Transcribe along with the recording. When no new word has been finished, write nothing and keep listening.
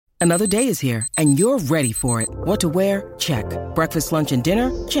Another day is here, and you're ready for it. What to wear? Check. Breakfast, lunch, and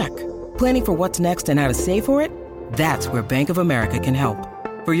dinner? Check. Planning for what's next and how to save for it? That's where Bank of America can help.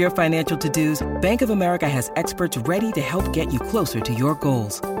 For your financial to-dos, Bank of America has experts ready to help get you closer to your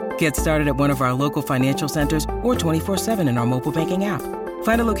goals. Get started at one of our local financial centers or 24/7 in our mobile banking app.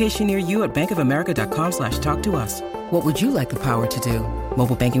 Find a location near you at bankofamerica.com/talktous. What would you like the power to do?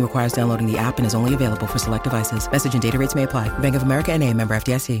 Mobile banking requires downloading the app and is only available for select devices. Message and data rates may apply. Bank of America N.A., member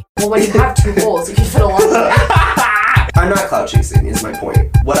FDIC. Well, when you have two holes, you can fit a lot of it. I'm not cloud chasing, is my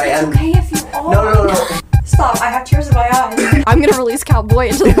point. What I am... It's okay if you are. No. Stop, I have tears in my eyes. I'm gonna release Cowboy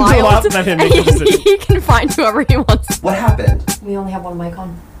into the wild, and he can find whoever he wants. What happened? We only have one mic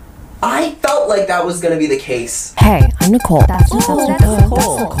on. I felt like that was going to be the case. Hey, I'm Nicole. That's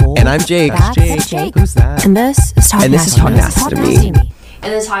Nicole. And I'm Jake. That's Jake. Who's that? And this is Talk And this is Talk Nasty to Me.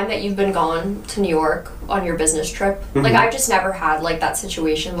 In the time that you've been gone to New York on your business trip, like, I've just never had, like, that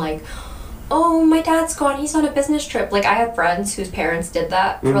situation, like, oh, my dad's gone, he's on a business trip. Like, I have friends whose parents did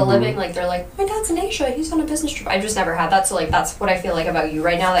that for a living. Like, they're like, my dad's in Asia, he's on a business trip. I've just never had that. So, like, that's what I feel like about you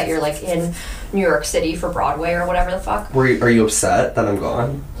right now, that you're, like, in New York City for Broadway or whatever the fuck. Are you upset that I'm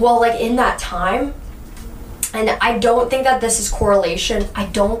gone? Well, like, in that time, and I don't think that this is correlation. I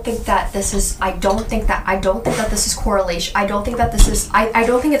don't think that this is correlation. I don't think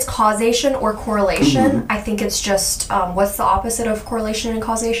it's causation or correlation. I think it's just, what's the opposite of correlation and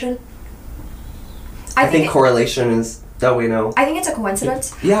causation? I think correlation is... Oh, wait, no. I think it's a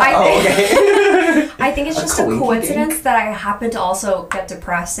coincidence. Yeah, okay. I think it's A just a coincidence that I happen to also get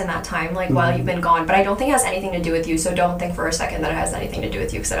depressed in that time, like, while you've been gone. But I don't think it has anything to do with you, so don't think for a second that it has anything to do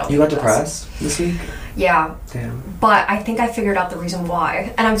with you, because I don't think You got it depressed this week? Yeah. Damn. But I think I figured out the reason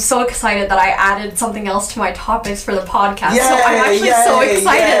why. And I'm so excited that I added something else to my topics for the podcast. So I'm actually so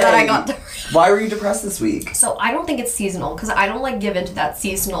excited that I got depressed. Why were you depressed this week? So I don't think it's seasonal, because I don't, like, give into that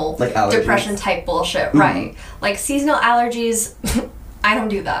seasonal, like, allergies. depression type bullshit. Right. Like, seasonal allergies, I don't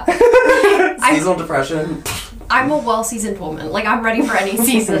do that. Seasonal depression? I'm a well-seasoned woman. Like, I'm ready for any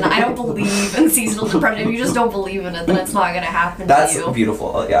season. I don't believe in seasonal depression. If you just don't believe in it, then it's not gonna happen to you. That's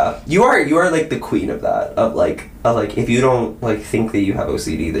beautiful. Yeah. You are like the queen of that. Of like if you don't, like, think that you have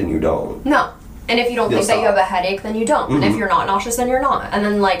OCD, then you don't. No. And if you don't think that you have a headache, then you don't. And if you're not nauseous, then you're not. And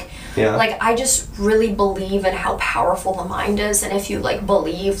then, like, I just really believe in how powerful the mind is. And if you, like,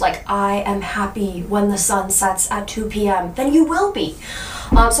 believe, like, I am happy when the sun sets at 2 p.m., then you will be.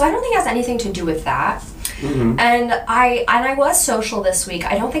 So I don't think it has anything to do with that. And I was social this week.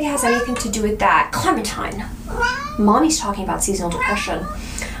 I don't think it has anything to do with that. Clementine, Mommy's talking about seasonal depression.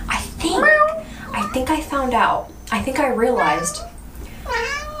 I think I found out. I think I realized.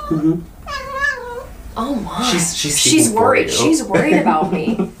 Oh my. She's worried. She's worried about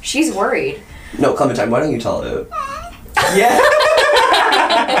me. She's worried. No, Clementine, why don't you tell it? Yeah.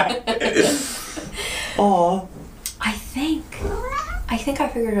 Aw. I think I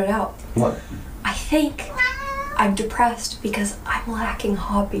figured it out. What? I think I'm depressed because I'm lacking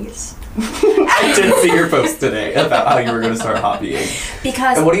hobbies. I did see your post today about how you were going to start hobbying.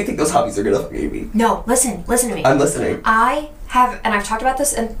 And what do you think those hobbies are going to fucking be? No, listen to me. I'm listening. I have, and I've talked about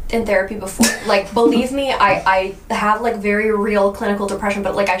this in therapy before, like, believe me, I have, like, very real clinical depression,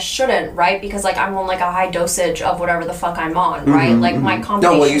 but, like, I shouldn't, right? Because, like, I'm on, like, a high dosage of whatever the fuck I'm on, right? Like, my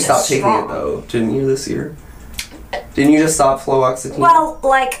combination. No, well, you stopped taking strong. it, though, didn't you, this year? Didn't you just stop fluoxetine? Well,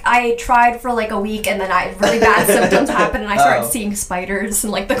 like, I tried for, like, a week, and then really bad symptoms happened, and I started seeing spiders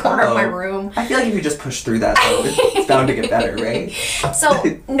in, like, the corner of my room. I feel like if you just push through that, though, it's bound to get better, right? So,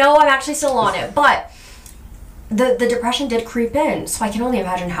 no, I'm actually still on it, but the depression did creep in, so I can only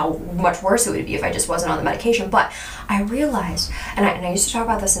imagine how much worse it would be if I just wasn't on the medication. But I realized, and I used to talk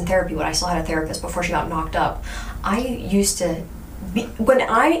about this in therapy when I still had a therapist before she got knocked up, I used to... when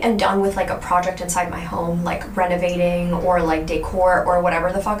I am done with, like, a project inside my home, like renovating or, like, decor or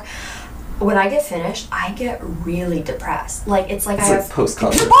whatever the fuck, when I get finished, I get really depressed. Like, it's like I have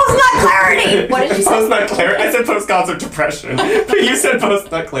post-concert. Post-nut clarity! What did you say? Post-nut clarity. I said post-concert depression. But you said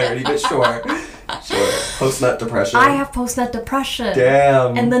post-nut clarity, but sure. Sure. Post-nut depression. I have post-nut depression.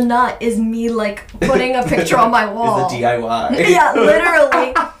 Damn. And the nut is me, like, putting a picture on my wall. It's a DIY. Yeah,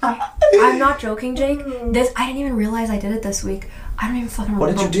 literally. I'm not joking, Jake. I didn't even realize I did it this week. I don't even fucking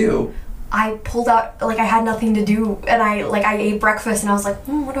remember. What did you do? I pulled out, like, I had nothing to do, and I ate breakfast, and I was like,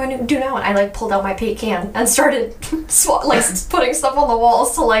 what do I do now? And I, like, pulled out my paint can and started, putting stuff on the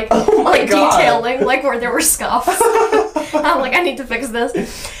walls to, like, detailing, like, where there were scuffs. I'm like, I need to fix this.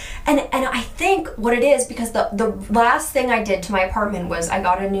 And I think what it is, because the last thing I did to my apartment was I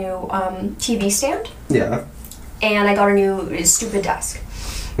got a new TV stand. Yeah. And I got a new stupid desk.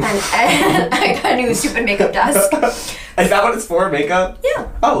 And I got a new stupid makeup desk. Is that what it's for, makeup? Yeah.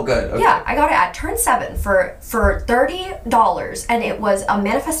 Oh, good. Okay. Yeah, I got it at Turn 7 for $30, and it was a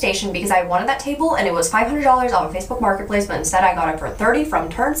manifestation because I wanted that table, and it was $500 off of Facebook Marketplace, but instead I got it for $30 from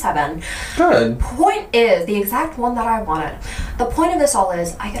Turn 7. Good. Point is, the exact one that I wanted. The point of this all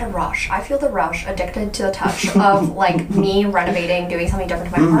is, I get a rush. I feel the rush, addicted to the touch of, like, me renovating, doing something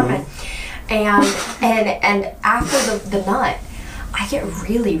different to my apartment. And after the nut, I get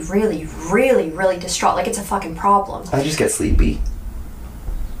really, really, really, really distraught. Like, it's a fucking problem. I just get sleepy.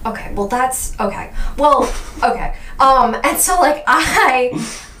 Okay, well that's okay. Well, okay. And so like I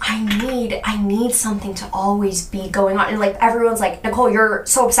need something to always be going on. And like everyone's like, Nicole, you're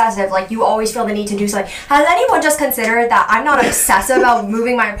so obsessive, like you always feel the need to do something. Has anyone just considered that I'm not obsessive about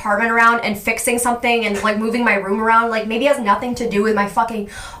moving my apartment around and fixing something and like moving my room around? Like maybe it has nothing to do with my fucking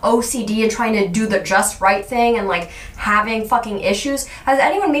OCD and trying to do the just right thing and like having fucking issues. Has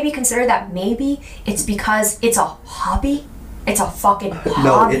anyone maybe considered that maybe it's because it's a hobby? It's a fucking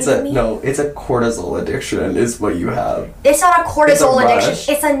hobby. It's a cortisol addiction is what you have. It's not a cortisol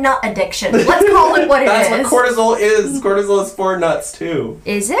addiction. It's a nut addiction. Let's call it what it is. That's what cortisol is. Cortisol is for nuts too.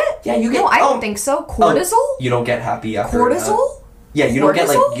 Is it? Yeah, you get. No, I don't think so. Cortisol? You don't get happy after cortisol? Yeah, you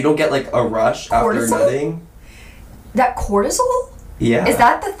don't get like a rush after nutting. That cortisol? Yeah. Is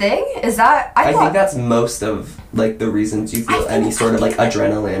that the thing? Is that I think that's most of like the reasons you feel any sort of like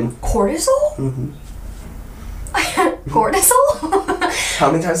adrenaline. Cortisol? Mm-hmm. Cortisol? How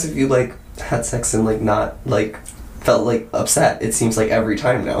many times have you like had sex and like not like felt like upset? It seems like every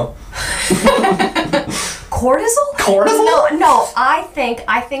time now. Cortisol? Cortisol? No. I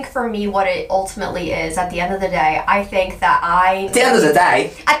think for me what it ultimately is at the end of the day, I think that At the end of the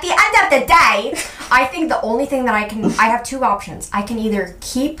day, I think the only thing that I have two options. I can either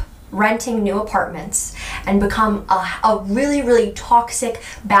keep renting new apartments and become a really, really toxic,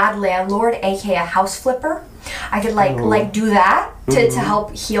 bad landlord, aka a house flipper. I could like do that to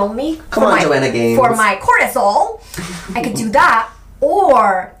help heal me. Joanna Gaines. For my cortisol. I could do that.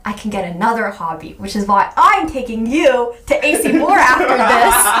 Or I can get another hobby, which is why I'm taking you to AC Moore after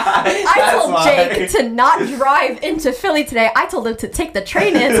this. I told Jake to not drive into Philly today. I told him to take the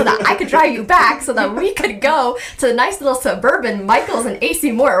train in so that I could drive you back so that we could go to the nice little suburban Michael's and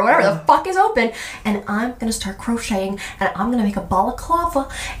AC Moore or whatever the fuck is open. And I'm going to start crocheting and I'm going to make a balaclava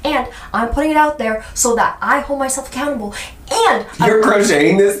and I'm putting it out there so that I hold myself accountable. And you're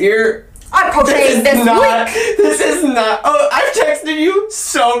crocheting this year? I'm crocheting this week. This is not. Oh, I've texted you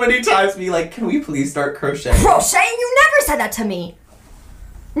so many times, be like, can we please start crocheting? Crocheting? You never said that to me.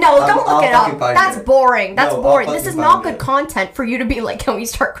 No, don't look it up. That's boring. That's boring. This is not good content for you to be like, can we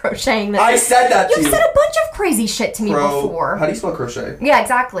start crocheting this? I said that to you. You've said a bunch of crazy shit to me before. How do you spell crochet? Yeah,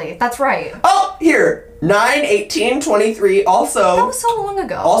 exactly. That's right. Oh, here. 9/18/23. Also. That was so long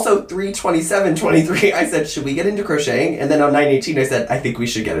ago. Also 3/27/23. I said, should we get into crocheting? And then on 9/18, I said, I think we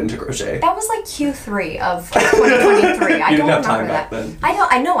should get into crochet. That was like Q3 of 2023. I don't have time remember back that. then.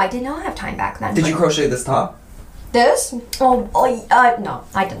 I know. I did not have time back then. Did you crochet this top? This? No,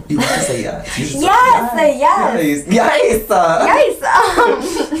 I didn't. You should say yes. You should yes. Yes.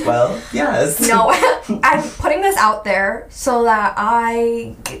 Yes. Well, yes. No, I'm putting this out there so that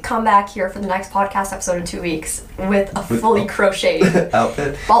I come back here for the next podcast episode in 2 weeks with a fully crocheted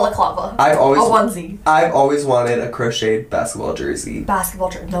outfit. Balaclava. A onesie. I've always wanted a crocheted basketball jersey.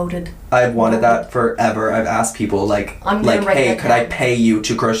 Noted. I've wanted that forever. I've asked people like, hey, could I pay you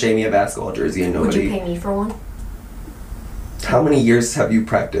to crochet me a basketball jersey? And nobody. Would you pay me for one? How many years have you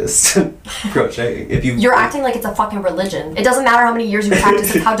practiced crocheting? You're acting like it's a fucking religion. It doesn't matter how many years you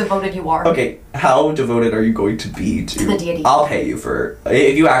practice, it's how devoted you are. Okay, how devoted are you going to be to the deity? I'll pay you for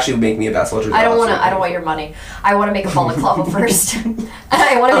if you actually make me a basketball jersey. I don't want your money. I want to make a balaclava first.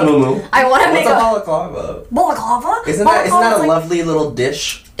 I want to make a balaclava. Balaclava? Isn't that a lovely little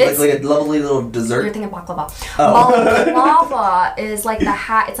dish? Like a lovely little dessert? You're thinking baklava. Balaclava is like the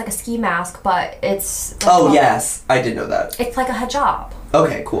hat. It's like a ski mask, but it's... Like yes. I did know that. It's like a hijab.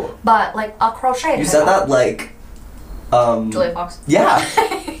 Okay, cool. But like a crocheted You hijab. said that like... Julia Fox. Yeah.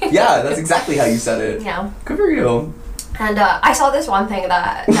 Yeah, that's exactly how you said it. Yeah. Good for you. And I saw this one thing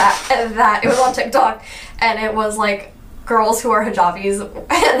that it was on TikTok, and it was like girls who are hijabis,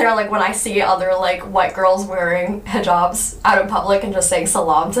 and they're like, when I see other like white girls wearing hijabs out in public and just saying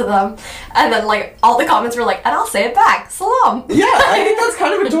salam to them, and then like all the comments were like, and I'll say it back, salam. Yeah, I think that's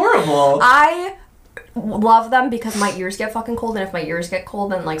kind of adorable. I love them because my ears get fucking cold, and if my ears get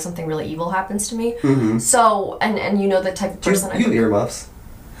cold, then like something really evil happens to me. Mm-hmm. So, and you know the type of person you have earmuffs?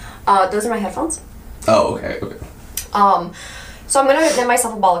 Those are my headphones. Oh, okay. So I'm gonna knit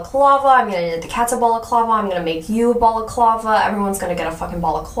myself a balaclava, I'm gonna knit the cats a balaclava, I'm gonna make you a balaclava, everyone's gonna get a fucking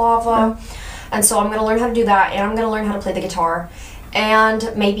balaclava. And so I'm going to learn how to do that, and I'm going to learn how to play the guitar,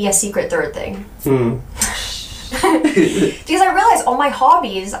 and maybe a secret third thing. Because I realized all my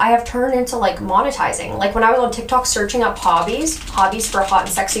hobbies I have turned into like monetizing. Like when I was on TikTok searching up hobbies for hot and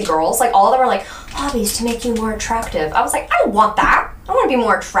sexy girls, like all of them are like hobbies to make you more attractive. I was like, I don't want that. I want to be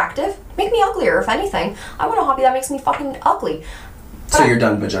more attractive. Make me uglier, if anything. I want a hobby that makes me fucking ugly. But so you're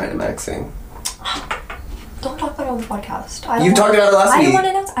done vagina maxing. Don't talk about it on the podcast. You talked about it last week. I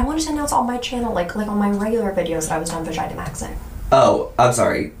wanted to announce on my channel, like on my regular videos, that I was done vagina maxing. Oh, I'm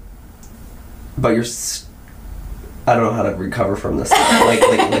sorry. But you're... I don't know how to recover from this.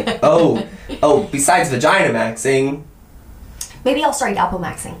 Besides vagina maxing... Maybe I'll start apple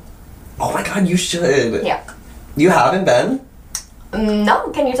maxing. Oh my god, you should. Yeah. You haven't been?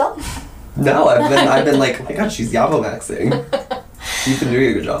 No, can you tell? No, I've been like, oh my god, she's yabo maxing. You've been doing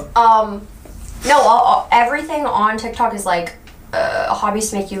a good job. No, everything on TikTok is like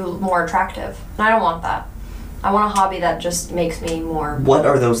hobbies to make you more attractive. And I don't want that. I want a hobby that just makes me more... What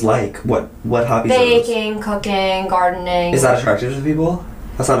are those like? What hobbies Baking, are those? Cooking, gardening. Is that attractive to people?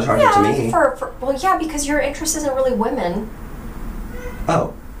 That's not attractive to me. Well, because your interest isn't really women.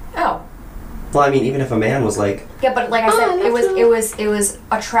 Oh. Oh. Well, I mean, even if a man was like... Yeah, but like I said, it was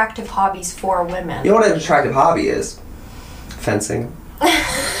attractive hobbies for women. You know what an attractive hobby is? Fencing.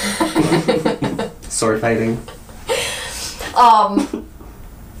 Sword fighting.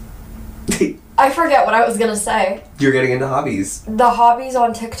 I forget what I was gonna say. You're getting into hobbies. The hobbies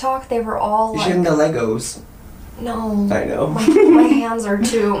on TikTok, they were all you should into Legos. No. I know. My hands are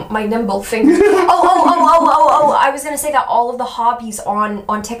too... My nimble fingers. Oh. I was going to say that all of the hobbies on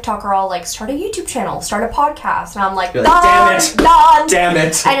TikTok are all like, start a YouTube channel, start a podcast. And I'm like, damn it. Done. Damn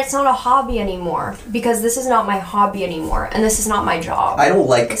it. And it's not a hobby anymore. Because this is not my hobby anymore. And this is not my job. I don't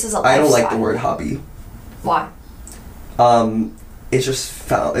like the word hobby. Why? It's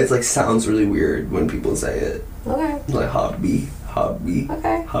just... It like sounds really weird when people say it. Okay. Like hobby.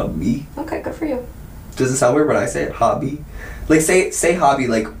 Okay. Hobby. Okay, good for you. Does it sound weird when I say it? Hobby? Like, say hobby,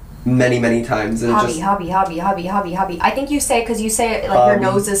 like, many times. And hobby. I think you say, because you say it like your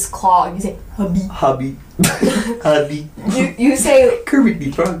nose is clogged. You say, hobby. Hobby. You say... Kermit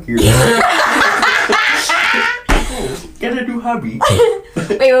the Frog here. Gotta do hobby.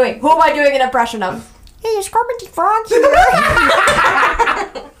 Wait. Who am I doing an impression of? Hey, it's Kermit the Frog here.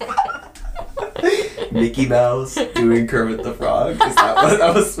 Mickey Mouse doing Kermit the Frog? Is that what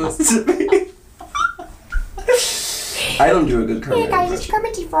that was supposed to be? I don't do a good Kermit. Hey guys, it's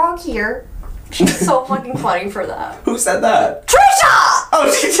Kermit the Frog here. She's so fucking funny for that. Who said that? Trisha! Oh,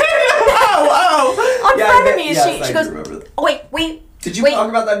 she did it! Oh! On frenemies, she goes, remember that. Oh, wait. Did you talk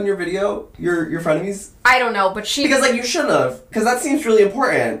about that in your video? Your frenemies? I don't know, but she... Because, like, you shouldn't have. Because that seems really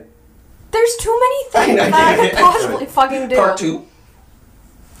important. There's too many things that I could possibly fucking do. Part 2?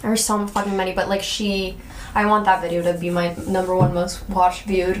 There's so fucking many, but, like, I want that video to be my #1 most watched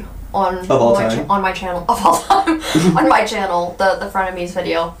viewed on my channel of all time. On my channel, the frenemies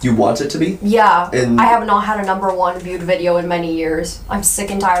video. You want it to be? Yeah. I have not had a #1 viewed video in many years. I'm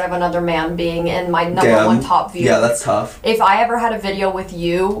sick and tired of another man being in my #1 top view. Yeah, that's tough. If I ever had a video with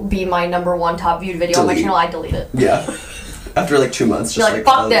you be my #1 top viewed video on my channel, I'd delete it. Yeah. After like 2 months, just like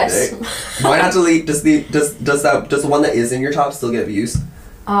fuck this. Why not delete? Does the one that is in your top still get views?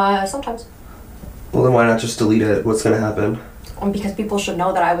 Sometimes. Well, then why not just delete it? What's gonna happen? Because people should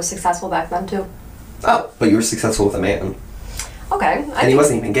know that I was successful back then too. Oh, but you were successful with a man. Okay. And he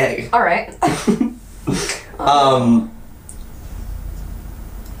wasn't even gay. All right.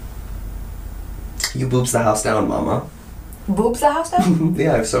 You boobs the house down, mama. Boobs the house down?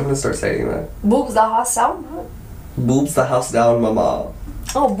 Yeah, so I'm gonna start saying that. Boobs the house down? Boobs the house down, mama.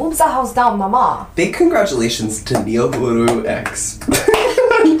 Oh, boobs the house down, mama. Big congratulations to Neohuru X.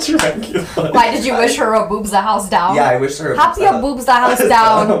 Why did you wish her a boobs the house down? Yeah, I wished her happy a boobs the house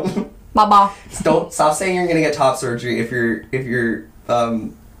down, mama. Don't stop saying you're gonna get top surgery if you're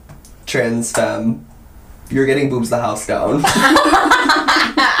trans femme. You're getting boobs the house down. Have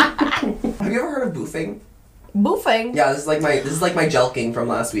you ever heard of boofing? Boofing? Yeah, this is like my jelking from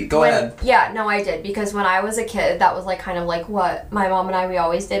last week. Go ahead. Yeah, no, I did, because when I was a kid, that was like kind of like what my mom and we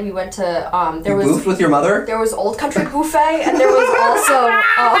always did. We went to boofed with your mother? There was Old Country Buffet, and there was also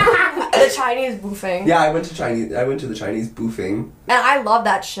the Chinese boofing. Yeah, I went to the Chinese boofing. And I love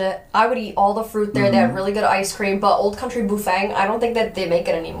that shit. I would eat all the fruit there. Mm-hmm. They had really good ice cream, but Old Country Buffet, I don't think that they make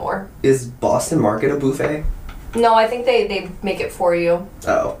it anymore. Is Boston Market a buffet? No, I think they make it for you.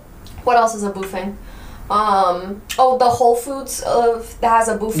 Oh. What else is a boofing? The Whole Foods that has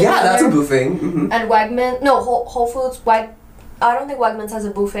a boofing. Yeah, that's a boofing. Mm-hmm. And Wegman, no, Whole Foods, I don't think Wegmans has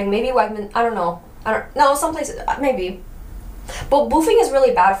a boofing. Maybe Wegman, I don't know. No, some places, maybe. But boofing is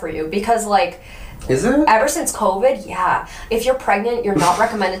really bad for you because, like... Is it? Ever since COVID, yeah. If you're pregnant, you're not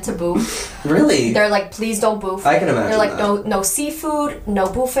recommended to boof. Really? They're like, please don't boof. I can imagine They're like, that. no seafood, no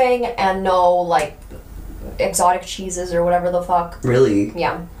boofing, and no, like, exotic cheeses or whatever the fuck. Really?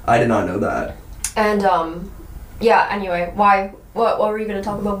 Yeah. I did not know that. And, yeah, anyway, why? What were you going to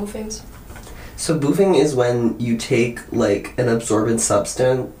talk about boofings? So boofing is when you take, like, an absorbent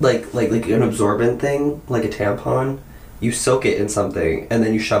substance, like an absorbent thing, like a tampon, you soak it in something, and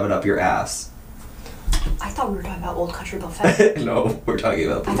then you shove it up your ass. I thought we were talking about Old Country Buffet. No, we're talking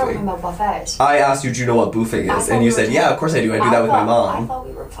about boofing. I thought we were talking about buffets. I asked you, do you know what boofing is? And you said, yeah, of course I do. I do that with my mom. I thought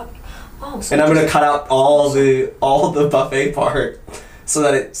we were fucking... Oh, so and I'm going to cut out all the buffet part so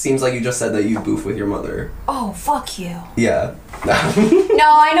that it seems like you just said that you boof with your mother. Oh, fuck you. Yeah. No,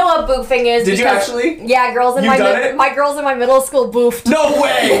 I know what boofing is. Did you actually? Yeah, girls in my girls in my middle school boofed. No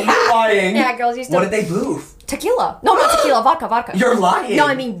way! You're lying. Yeah, girls used to... What did they boof? Tequila. No, not tequila. Vodka. You're lying. No,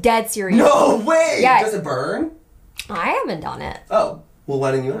 I mean dead serious. No way! Yeah. Does it burn? I haven't done it. Oh. Well,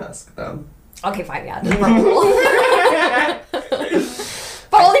 why didn't you ask them? Okay, fine, yeah.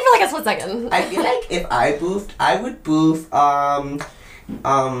 But only for like a split second. I feel like if I boofed, I would boof,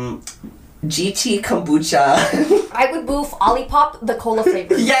 GT kombucha. I would boof Olipop, the cola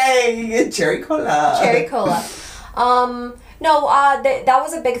flavor. Yay! Cherry cola. Cherry cola. No, that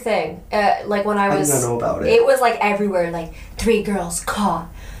was a big thing. Like when I was... I did not know about it. It was like everywhere, like 3 girls caught.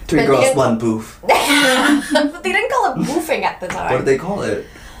 Three girls, one boof. But they didn't call it boofing at the time. What did they call it?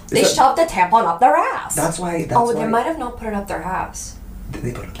 They shoved a tampon up their ass. That's why. They might have not put it up their ass. Did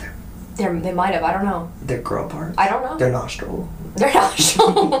they put it up there? They might have. I don't know. Their girl parts? I don't know. Their nostril. Their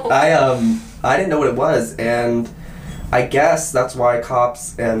nostril. I didn't know what it was, and I guess that's why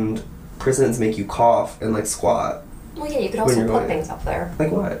cops and prisons make you cough and like squat. Well, yeah, you could also put things up there.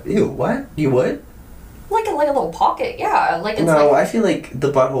 Like what? Ew, what? You would? Like a little pocket, yeah. Like it's no, like... I feel like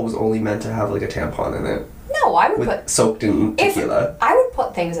the butthole was only meant to have like a tampon in it. No, I would put... Soaked in tequila. I would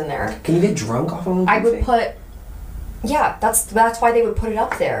put things in there. Can you get drunk off of a I would put... Yeah, that's why they would put it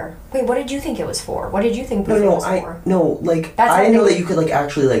up there. Wait, what did you think it was for? What did you think boofing was for? I didn't know that you could like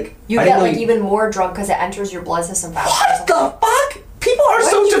actually like... You get like even more drunk because it enters your blood system faster. What the fuck? People are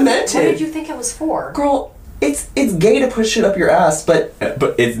so demented. What did you think it was for? Girl... It's gay to push shit up your ass, but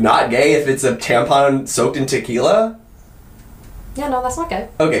it's not gay if it's a tampon soaked in tequila? Yeah, no, that's not gay.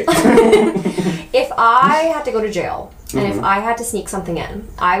 Okay. If I had to go to jail, and if I had to sneak something in,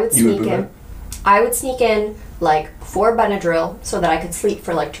 I would sneak in like 4 Benadryl so that I could sleep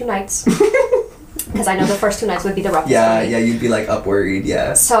for like 2 nights. Because I know the first 2 nights would be the roughest. Yeah, you'd be like up worried,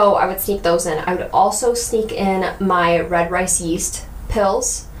 yeah. So I would sneak those in. I would also sneak in my red rice yeast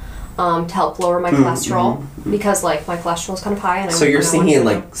pills. To help lower my cholesterol because like my cholesterol is kind of high and so you're sneaking in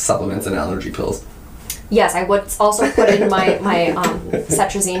like supplements and allergy pills. Yes, I would also put in my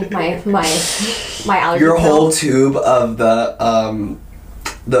cetrizine, my allergy your pill. whole tube of the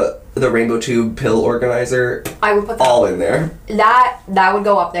rainbow tube pill organizer. I would put that all in there. That would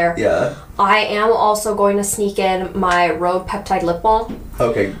go up there. Yeah. I am also going to sneak in my Rhode peptide lip balm.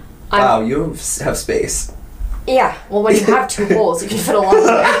 Okay. Wow, you have space. Yeah, well, when you have 2 holes, you can fit a lot in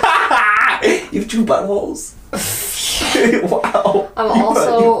there. You have 2 buttholes? Wow. I'm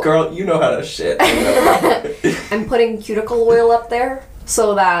also... Girl, you know how to shit. I'm putting cuticle oil up there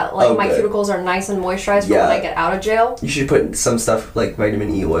so that, like, my cuticles are nice and moisturized for when I get out of jail. You should put some stuff like vitamin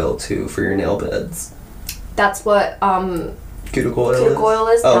E oil, too, for your nail beds. That's what, Cuticle oil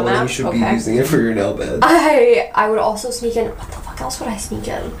is? Oh, well, then you should be using it for your nail beds. I would also sneak in... What the fuck else would I sneak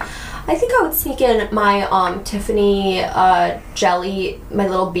in? I think I would sneak in my Tiffany jelly, my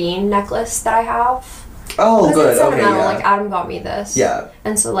little bean necklace that I have. Oh, good. Okay, yeah. Like Adam got me this. Yeah.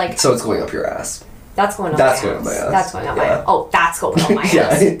 And so like. So it's going up your ass. That's going up. That's going up my ass. That's going up my ass. Oh, that's going up my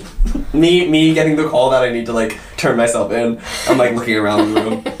ass. Yeah. me getting the call that I need to like turn myself in. I'm like looking around the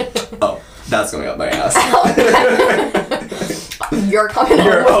room. Oh, that's going up my ass. You're coming.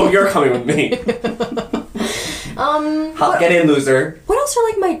 You're coming with me. Get in, loser. What else are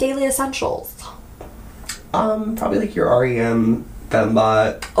like my daily essentials? Probably like your REM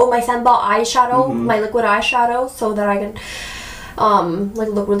Fembot. Oh, my Fembot eyeshadow, my liquid eyeshadow, so that I can, like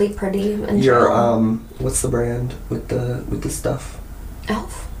look really pretty and your what's the brand with the stuff?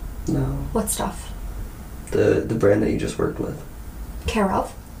 Elf. No. What stuff? The brand that you just worked with. Care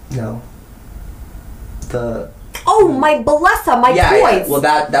of. No. My Bellessa, my toys. Yeah. Well,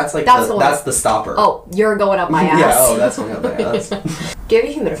 that's the stopper. Oh, you're going up my ass. Yeah. Oh, that's going up my ass. Do you have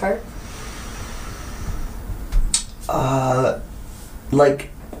a humidifier? Like.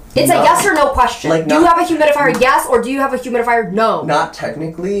 It's a yes or no question. Like, do you have a humidifier? Yes, or do you have a humidifier? No. Not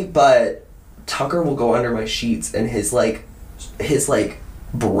technically, but Tucker will go under my sheets, and his like his like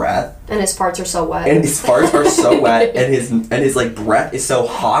breath, and his farts are so wet, and his like breath is so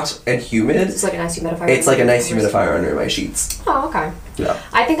hot and humid. It's like a nice humidifier. It's like a nice humidifier under my sheets. Oh, okay. Yeah.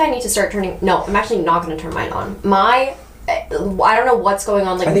 I think I need to start turning. No, I'm actually not going to turn mine on. I don't know what's going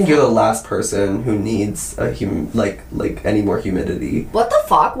on. Like, I think you're the last person who needs a like any more humidity. What the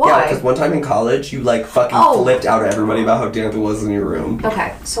fuck? Why? Yeah, because one time in college, you like fucking flipped out at everybody about how damp it was in your room.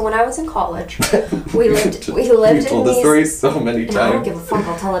 Okay, so when I was in college, we lived. You told the story so many times. I don't give a fuck.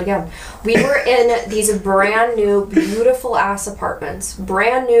 I'll tell it again. We were in these brand new, beautiful ass apartments,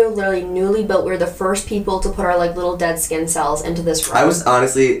 brand new, literally newly built. We were the first people to put our like little dead skin cells into this room. I was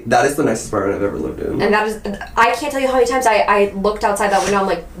honestly, that is the nicest apartment I've ever lived in. And that is, I can't tell you how many times I looked outside that window. I'm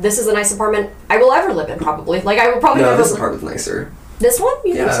like, this is a nice apartment I will ever live in, probably. Like, I will probably never. No, this apartment's nicer. This one?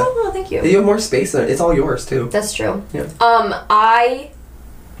 You think so? Oh, thank you. You have more space in it. It's all yours too. That's true. Yeah. I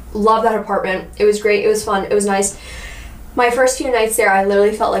love that apartment. It was great. It was fun. It was nice. My first few nights there, I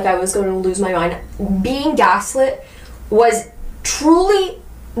literally felt like I was going to lose my mind. Being gaslit was truly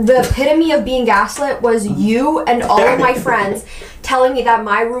the epitome of being gaslit. Was you and all of my friends telling me that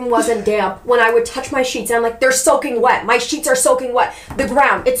my room wasn't damp when I would touch my sheets and I'm like, they're soaking wet. My sheets are soaking wet. The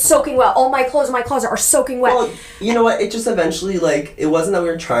ground, it's soaking wet. All my clothes in my closet are soaking wet. Well, you know what? It just eventually, like, it wasn't that we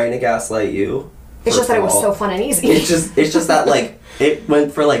were trying to gaslight you. It's just that it was so fun and easy. It's just that, like, it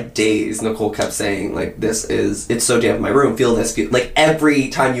went for, like, days. Nicole kept saying, like, it's so damp in my room. Feel this. Like, every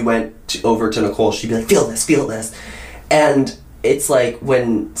time you went over to Nicole, she'd be like, feel this. And it's like,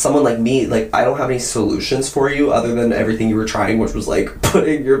 when someone like me, like, I don't have any solutions for you other than everything you were trying, which was, like,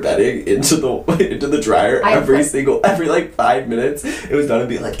 putting your bedding into the dryer every like, 5 minutes. It was done and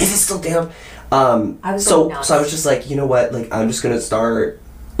being like, is it still damp? So I was just like, you know what? Like, I'm just gonna start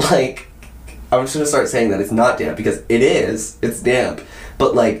saying that it's not damp, because it's damp,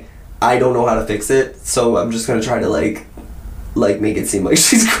 but like I don't know how to fix it, so I'm just gonna try to like make it seem like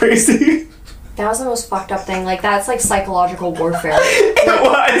she's crazy. That was the most fucked up thing. Like, that's like psychological warfare. It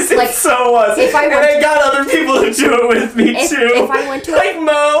was. Like, it so was. And I got other people to do it with me too. If I went to like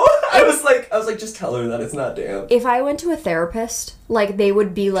Mo, I was like, just tell her that it's not damp. If I went to a therapist, like, they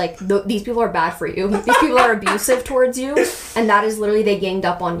would be like, these people are bad for you. These people are abusive towards you, and that is literally, they ganged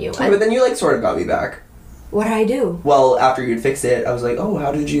up on you. But then you like sort of got me back. What did I do? Well, after you'd fixed it, I was like, oh,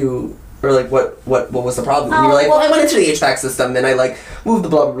 how did you? Or like, what was the problem? And you were like, well, I went into the HVAC system, and I like moved the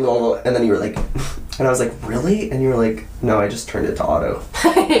blah blah blah, and then you were like, and I was like, really? And you were like, no, I just turned it to auto.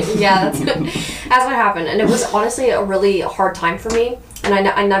 Yeah, that's what happened, and it was honestly a really hard time for me, and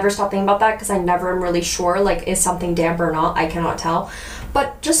I never stopped thinking about that, because I never am really sure, like, is something damp or not? I cannot tell.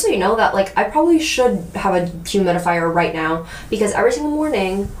 But just so you know that, like, I probably should have a humidifier right now, because every single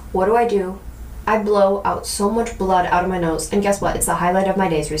morning, what do? I blow out so much blood out of my nose, and guess what? It's the highlight of my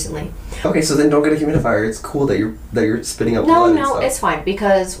days recently. Okay, so then don't get a humidifier. It's cool that you're spitting up blood. No, it's fine,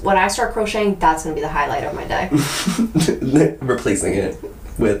 because when I start crocheting, that's gonna be the highlight of my day. Replacing it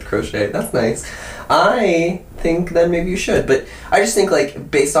with crochet. That's nice. I think then maybe you should, but I just think, like,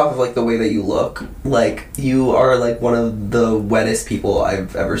 based off of like the way that you look, like, you are like one of the wettest people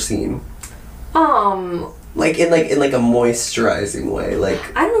I've ever seen. Like in a moisturizing way, like.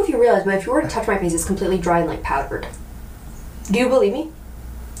 I don't know if you realize, but if you were to touch my face, it's completely dry and like powdered. Do you believe me?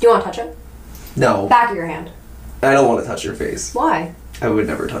 Do you want to touch it? No. Back of your hand. I don't want to touch your face. Why? I would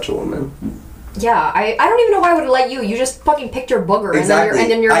never touch a woman. Yeah, I don't even know why I would let you. You just fucking picked your booger. Exactly.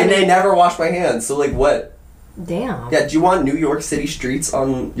 And then you're. I never wash my hands, so like what? Damn. Yeah, do you want New York City streets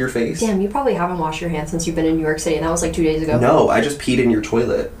on your face? Damn, you probably haven't washed your hands since you've been in New York City, and that was like 2 days ago. No, I just peed in your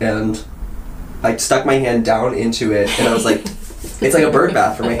toilet, and I stuck my hand down into it, and I was like, it's like a bird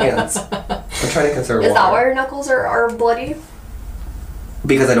bath for my hands. I'm trying to conserve water. Is that why your knuckles are bloody?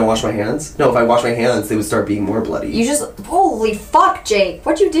 Because I don't wash my hands? No, if I wash my hands, they would start being more bloody. You just... Holy fuck, Jake.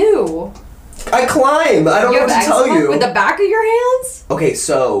 What'd you do? I climb! I don't know what to tell you. With the back of your hands? Okay,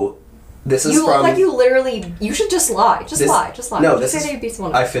 so... This is you look like you literally... You should just lie. Just lie. No, just say that you beat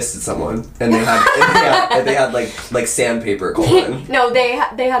someone up. I fisted someone, and they had like sandpaper going. No, they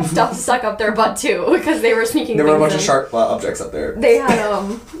had stuff stuck up their butt too, because they were sneaking. There were a bunch of sharp objects up there. They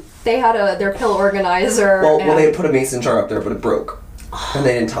had their pill organizer. Well, they put a mason jar up there, but it broke, and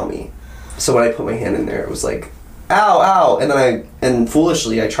they didn't tell me. So when I put my hand in there, it was like, ow, and then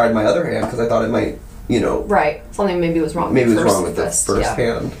foolishly I tried my other hand because I thought it might, Right, something maybe was wrong. Maybe it was wrong with the first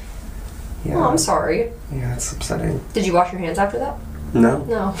hand. Yeah. Oh, I'm sorry. Yeah, it's upsetting. Did you wash your hands after that? No.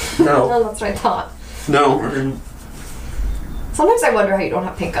 No. No, that's what I thought. No. Sometimes I wonder how you don't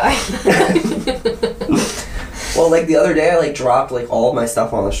have pink eye. Well, like the other day, I like dropped like all of my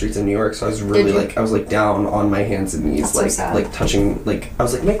stuff on the streets of New York, so I was really like I was like down on my hands and knees, That's so like touching, like I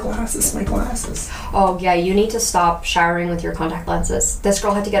was like my glasses. Oh yeah, you need to stop showering with your contact lenses. This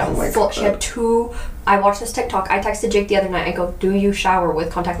girl had to get she had 2. I watched this TikTok. I texted Jake the other night. I go, "Do you shower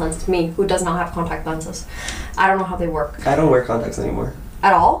with contact lenses?" Me, who does not have contact lenses. I don't know how they work. I don't wear contacts anymore.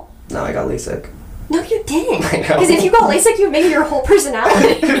 At all? No, I got LASIK. No, you didn't. I know. Because if you got LASIK, you'd make your whole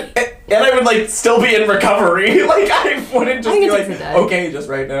personality. And I would like still be in recovery. Like I wouldn't just be like, okay, just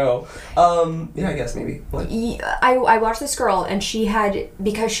right now. Yeah, I guess maybe. What? I watched this girl and she had,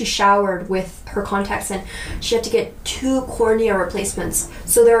 because she showered with her contacts in, she had to get 2 cornea replacements.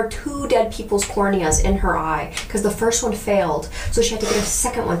 So there are 2 dead people's corneas in her eye because the first one failed. So she had to get a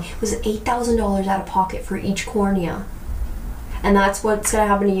second one. It was $8,000 out of pocket for each cornea. And that's what's gonna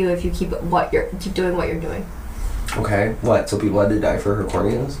happen to you if you keep doing what you're doing. Okay, what? So people had to die for her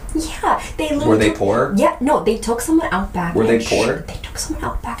corneas? Yeah, they literally. Were they poor? Yeah, no, they took someone out back. Were they poor? They took someone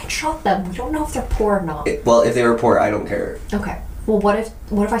out back and shot them. We don't know if they're poor or not. Well, if they were poor, I don't care. Okay. Well, what if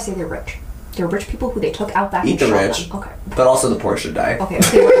I say they're rich? They're rich people who they took out back Eat and the shot rich. them. Okay. But also the poor should die. Okay.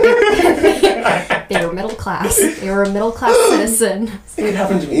 They were middle class. They were a middle class citizen. It could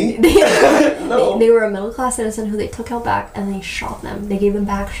happen to me. No. They were a middle class citizen who they took out back and they shot them. They gave them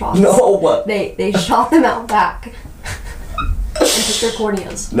back shots. No, what? They shot them out back. And took their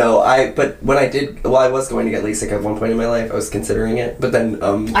corneas. No, but when I was going to get LASIK at one point in my life, I was considering it, but then,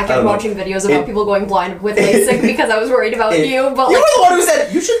 I kept watching videos about people going blind with LASIK because I was worried about you, but you were the one who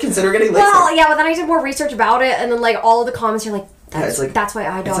said, you should consider getting LASIK. Well, yeah, but then I did more research about it, and then, like, all of the comments are like, that's why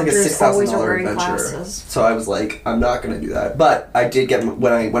eye doctors always are wearing glasses. So I was like, I'm not going to do that. But I did get,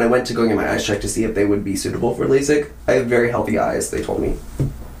 when I went to go get my eyes checked to see if they would be suitable for LASIK, I have very healthy eyes, they told me.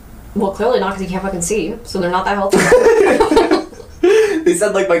 Well, clearly not, because you can't fucking see, so they're not that healthy. They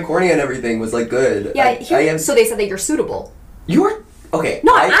said, like, my cornea and everything was, like, good. Yeah, so they said that you're suitable. You are... Okay.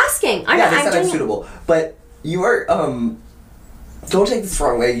 No, I'm asking. They said I'm suitable. But you are, don't take this the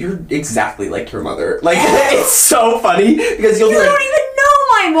wrong way. You're exactly like your mother. Like, it's so funny, because you'll be like... You don't even know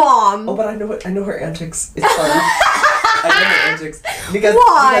my mom! Oh, but I know her antics. It's fun. I know her antics.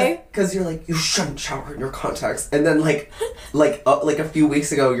 Why? Because you're like, you shouldn't shower in your contacts. And then, like a few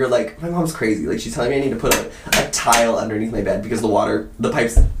weeks ago, you're like, my mom's crazy. Like, she's telling me I need to put a tile underneath my bed because the water in the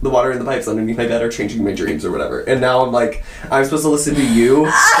pipes underneath my bed are changing my dreams or whatever. And now I'm like, I'm supposed to listen to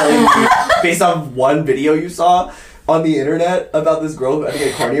you telling me, based on one video you saw on the internet about this girl who had to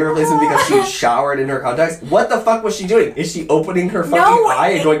get cornea replacement because she showered in her contacts. What the fuck was she doing? Is she opening her fucking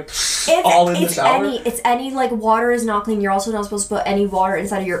eye and going all in the shower? It's any, like, water is not clean. You're also not supposed to put any water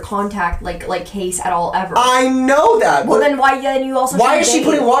inside of your contact, like case at all, ever. I know that. Well, then you also why is she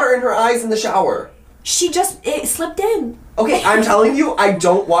putting water in her eyes in the shower? It slipped in. Okay, I'm telling you, I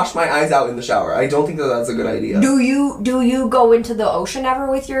don't wash my eyes out in the shower. I don't think that's a good idea. Do you go into the ocean ever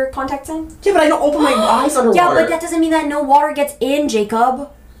with your contacts in? Yeah, but I don't open my eyes underwater. Yeah, but that doesn't mean that no water gets in,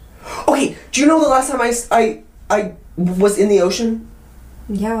 Jacob. Okay, do you know the last time I was in the ocean?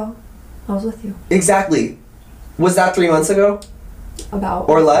 Yeah, I was with you. Exactly. Was that 3 months ago? About.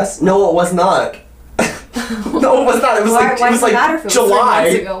 Or less? No, it was not. No, it was not. It was why does it matter if it was 3 July.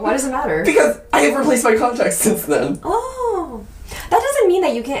 months ago? Why does it matter? Because I have replaced my contacts since then. Oh. That doesn't mean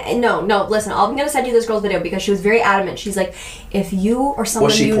that you can't. No, listen, I'm going to send you this girl's video because she was very adamant. She's like, if you or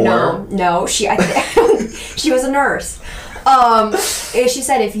someone you poor? know. No, she was a nurse. She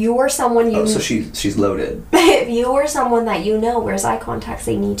said if you or someone you... Oh, so she's loaded. If you or someone that you know wears eye contacts,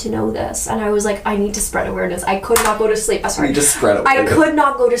 they need to know this. And I was like, I need to spread awareness. I could not go to sleep. Sorry. You just spread awareness. I could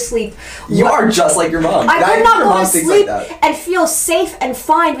not go to sleep. You are just like your mom. I could not go to sleep like and feel safe and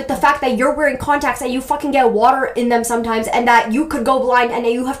fine with the fact that you're wearing contacts, that you fucking get water in them sometimes, and that you could go blind, and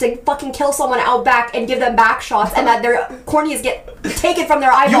that you have to fucking kill someone out back and give them back shots, and that their corneas get taken from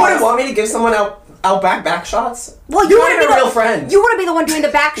their eyeballs. You wouldn't want me to give someone out back shots? Well, you wouldn't be a real friend. You wouldn't be the one doing the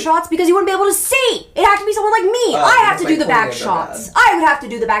back shots because you wouldn't be able to see. It had to be someone like me. I have to do the back shots. I would have to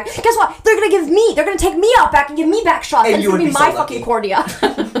do the back. Guess what? They're gonna take me out back and give me back shots. And it's gonna be my fucking cornea.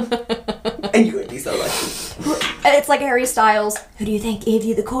 And you would be so lucky. And it's like Harry Styles. Who do you think gave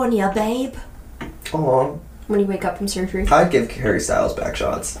you the cornea, babe? Aww. When you wake up from surgery. I'd give Harry Styles back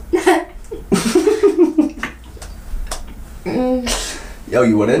shots. Yo,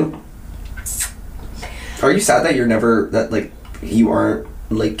 you wouldn't? Are you sad that you aren't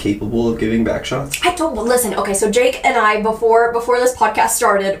like capable of giving back shots? Listen, okay, so Jake and I, before this podcast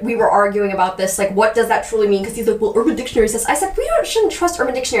started, we were arguing about this, like, what does that truly mean? Because he's like, well, Urban Dictionary says. I said, shouldn't trust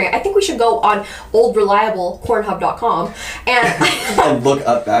Urban Dictionary. I think we should go on old reliable cornhub.com and and look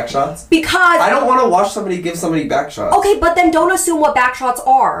up back shots? Because I don't want to watch somebody give somebody back shots. Okay, but then don't assume what back shots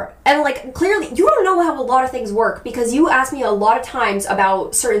are. And, like, clearly, you don't know how a lot of things work, because you ask me a lot of times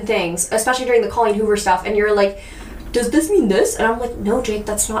about certain things, especially during the Colleen Hoover stuff, and you're like, does this mean this? And I'm like, no, Jake,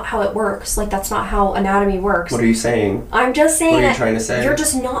 that's not how it works. Like, that's not how anatomy works. What are you saying? I'm just saying What are you trying to say? You're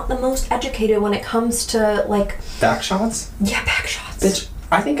just not the most educated when it comes to, like... Back shots? Yeah, back shots. Bitch,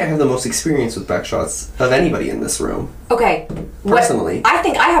 I think I have the most experience with back shots of anybody in this room. Okay. Personally. I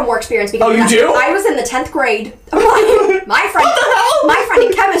think I have more experience because... Oh, you do? I was in the 10th grade. My friend... What the hell? My friend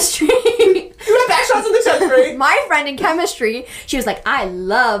in chemistry... You had back shots in the 10th grade? My friend in chemistry, she was like, I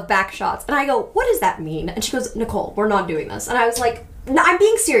love back shots. And I go, what does that mean? And she goes, Nicole, we're not doing this. And I was like, no, I'm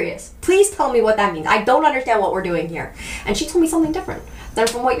being serious. Please tell me what that means. I don't understand what we're doing here. And she told me something different than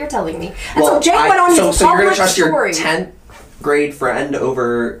from what you're telling me. And so Jake went on his So you're going to trust story. your 10th grade friend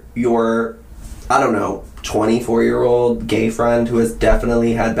over your, I don't know, 24-year-old gay friend who has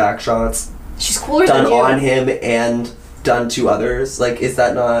definitely had back shots? She's cooler than you. Done on him and done to others? Like, is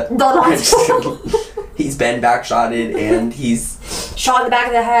that not... He's been backshotted and he's... Shot in the back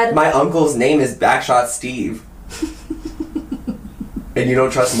of the head. My uncle's name is Backshot Steve. And you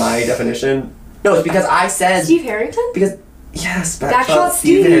don't trust my definition? No, it's because I said... Steve Harrington? Because... Yes, Backshot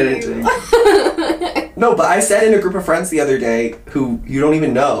Steve. Harrington. No, but I said in a group of friends the other day who you don't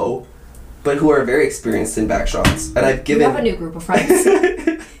even know, but who are very experienced in backshots. And I've given... You have a new group of friends.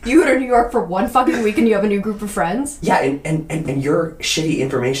 You go to New York for one fucking week and you have a new group of friends? Yeah, and your shitty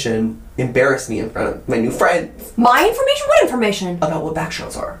information embarrassed me in front of my new friends. My information? What information? About what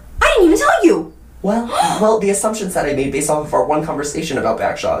backshots are. I didn't even tell you! Well, the assumptions that I made based off of our one conversation about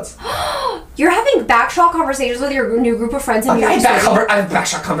backshots. You're having backshot conversations with your new group of friends in New York City? I have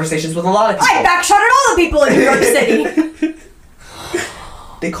backshot conversations with a lot of people. I backshotted all the people in New York City!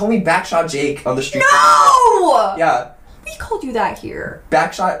 They call me Backshot Jake on the street. No! Yeah. We called you that here.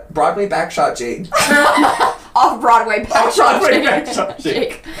 Broadway Backshot Jake. Off-Broadway Off-Broadway Backshot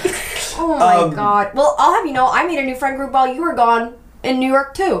Jake. Oh my god. Well, I'll have you know, I made a new friend group while you were gone in New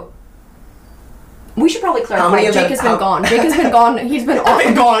York too. We should probably clarify. Jake has been gone. Jake has been gone. He's been I've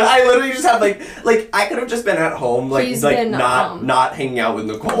been gone. I literally just have like I could have just been at home, not hanging out with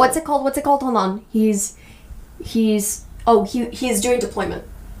Nicole. What's it called? Hold on. He's doing deployment.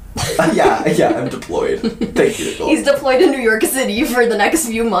 Yeah, I'm deployed. Thank you, Nicole. He's deployed in New York City for the next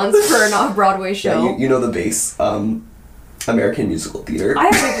few months for an off-Broadway show. Yeah, you know the base, American Musical Theater.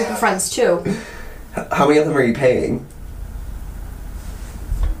 I have a group of friends too. How many of them are you paying?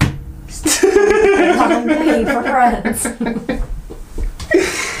 I'm paying for friends.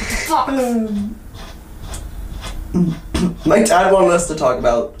 Fuck. My dad wanted us to talk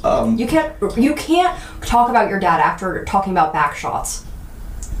about You can't talk about your dad after talking about back shots.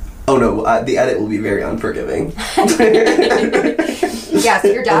 Oh no, the edit will be very unforgiving. Yeah,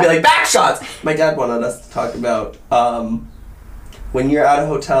 so your dad will be like, back shots! My dad wanted us to talk about when you're at a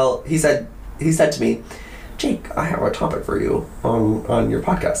hotel. He said to me, Jake, I have a topic for you on your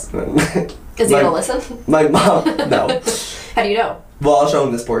podcast. Is he gonna listen? My mom, no. How do you know? Well, I'll show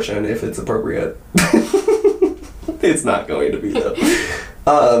him this portion if it's appropriate. It's not going to be though.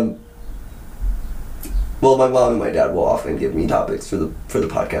 Well, my mom and my dad will often give me topics for the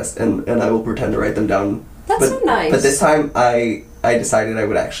podcast, and I will pretend to write them down. That's so nice. But this time, I decided I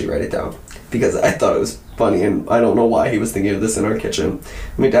would actually write it down because I thought it was funny, and I don't know why he was thinking of this in our kitchen.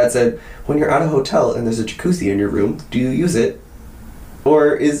 My dad said, when you're at a hotel and there's a jacuzzi in your room, do you use it,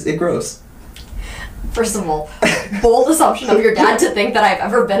 or is it gross? First of all, bold assumption of your dad to think that I've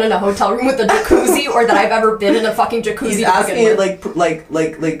ever been in a hotel room with a jacuzzi or that I've ever been in a fucking jacuzzi. He's asking it like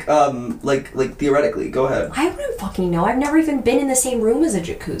theoretically. Go ahead. I wouldn't fucking know. I've never even been in the same room as a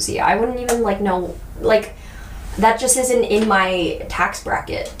jacuzzi. I wouldn't even know that just isn't in my tax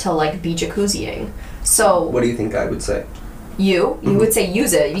bracket to be jacuzziing. So what do you think I would say? You would say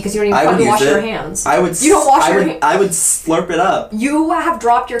use it because you don't even fucking wash your hands. You don't wash your hands. I would slurp it up. You have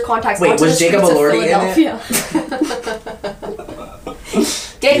dropped your contacts onto was the streets Jacob of Elordi Philadelphia.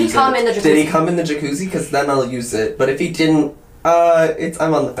 Did he come in the jacuzzi? Did he come in the jacuzzi? Because then I'll use it. But if he didn't,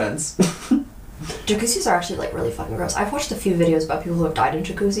 I'm on the fence. Jacuzzis are actually really fucking gross. I've watched a few videos about people who have died in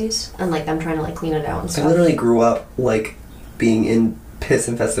jacuzzis and them trying to clean it out and stuff. I literally grew up being in piss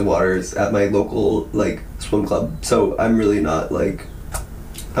infested waters at my local swim club, so I'm really not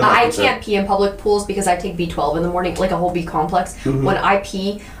I can't pee in public pools because I take B12 in the morning, a whole B complex. Mm-hmm. When I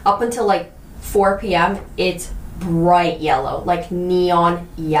pee up until 4 p.m. it's bright yellow, like neon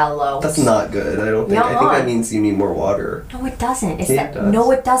yellow. That's not good. I don't think. I think that means you need more water. No, it doesn't. It does.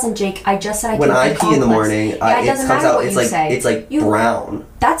 No, it doesn't, Jake. I just said I. When I pee in the morning, it comes out. It's like brown.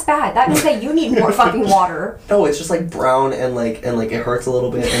 That's bad. That means that you need more fucking water. No, it's just like brown and like it hurts a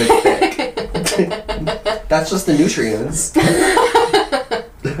little bit and it's thick. That's just the nutrients.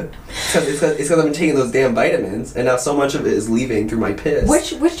 It's because I've been taking those damn vitamins, and now so much of it is leaving through my piss.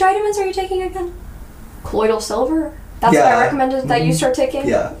 Which vitamins are you taking again? Colloidal silver? That's what I recommended that you start taking?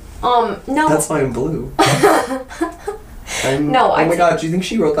 Yeah. No. That's why I'm blue. No, oh my god, do you think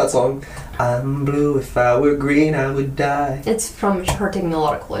she wrote that song? I'm blue, if I were green, I would die. It's from her taking a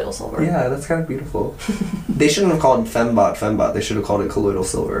lot of colloidal silver. Yeah, that's kind of beautiful. They shouldn't have called Fembot. They should have called it colloidal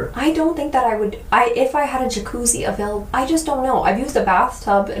silver. I don't think that I would. If I had a jacuzzi available, I just don't know. I've used a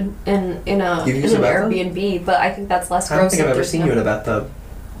bathtub in an Airbnb, but I think that's less gross. I don't think I've ever seen you in a bathtub.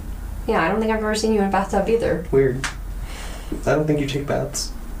 Yeah, I don't think I've ever seen you in a bathtub either. Weird. I don't think you take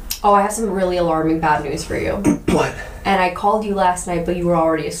baths. Oh, I have some really alarming bad news for you. What? And I called you last night, but you were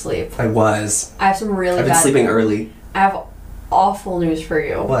already asleep. I was. I have some really bad... I've been sleeping early. I have awful news for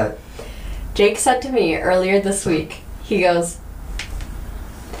you. What? Jake said to me earlier this week, he goes,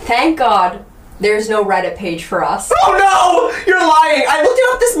 "Thank God there's no Reddit page for us." Oh no! You're lying! I looked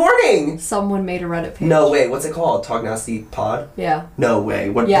it up this morning! Someone made a Reddit page. No, wait, what's it called? Talk Nasty Pod? Yeah. No way.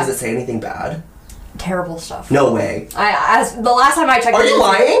 What does it say anything bad? Terrible stuff. No way. As the last time I checked... Are you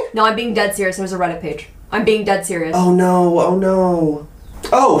lying? No, I'm being dead serious. There's a Reddit page. I'm being dead serious. Oh no, oh no.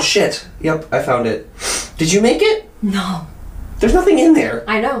 Oh shit. Yep, I found it. Did you make it? No. There's nothing in there.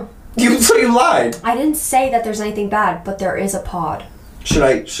 I know. So you lied. I didn't say that there's anything bad, but there is a pod.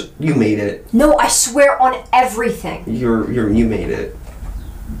 You made it. No, I swear on everything. You made it.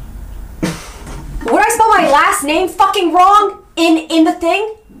 Would I spell my last name fucking wrong in the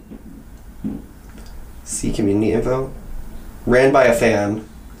thing? See community info. Ran by a fan.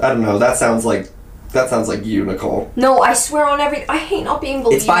 I don't know. That sounds like you, Nicole. No, I swear on everything. I hate not being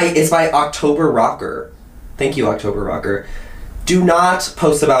believed. It's by October Rocker. Thank you, October Rocker. Do not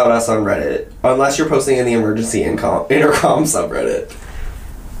post about us on Reddit unless you're posting in the emergency intercom subreddit.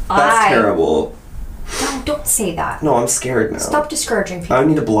 That's terrible. No, don't say that. No, I'm scared now. Stop discouraging people. I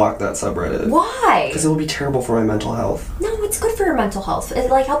need to block that subreddit. Why? Because it will be terrible for my mental health. No, it's good for your mental health. It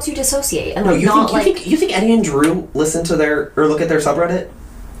helps you dissociate and no, you think Eddie and Drew listen to or look at their subreddit?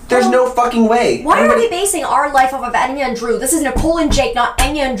 There's no fucking way. Why are we basing our life off of Enya and Drew? This is Nicole and Jake, not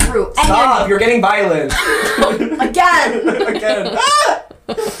Enya and Drew. Stop! You're getting violent. Again. Again.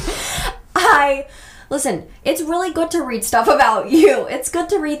 Listen, it's really good to read stuff about you. It's good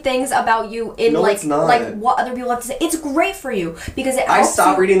to read things about you in it's not. like what other people have to say. It's great for you because it helps I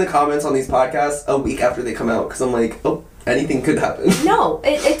stop reading the comments on these podcasts a week after they come out because I'm like, oh, anything could happen. No,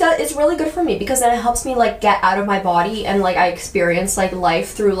 it does. It's really good for me because then it helps me get out of my body and I experience life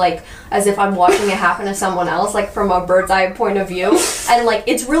through as if I'm watching it happen to someone else from a bird's eye point of view, and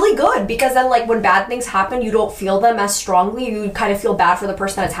it's really good because then when bad things happen you don't feel them as strongly. You kind of feel bad for the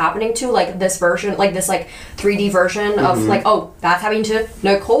person that it's happening to, this version, this 3D version of oh, that's happening to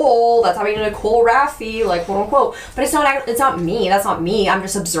Nicole, that's happening to Nicole Raffi, quote unquote, but it's not me. That's not me. I'm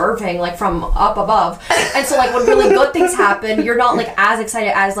just observing from up above, and so when really good things happen, you're not as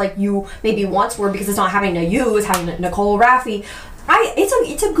excited as you maybe once were because it's not happening to you, it's happening to Nicole Raffi.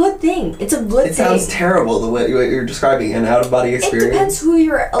 It's a good thing. It's a good thing. It sounds terrible the way you're describing an out of body experience. It depends who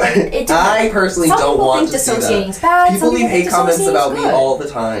you're. I personally don't want to see that. Bad, people leave hate comments about me all the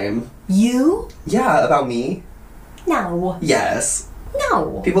time. You? Yeah, about me. No. Yes.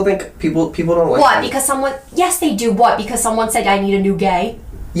 No. People don't like what? Because someone? Yes, they do. What? Because someone said I need a new gay.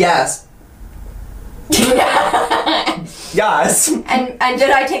 Yes. Yes. And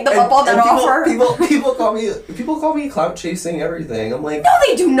did I take them up on that offer? People call me clout chasing everything. I'm like, no,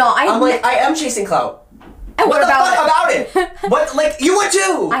 they do not. I am chasing clout. And what about it? What you would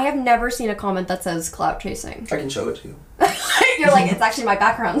too? I have never seen a comment that says clout chasing. I can show it to you. You're it's actually my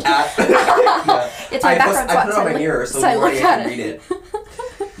background. Yeah. It's my background. I put it on my mirror so I can read it.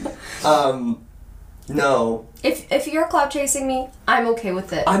 No. If you're clout chasing me, I'm okay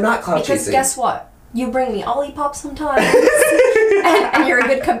with it. I'm not clout chasing. Because guess what? You bring me Olipop sometimes, and you're a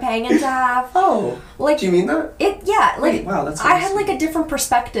good companion to have. Oh, do you mean that? Wait, wow, that's. I had a different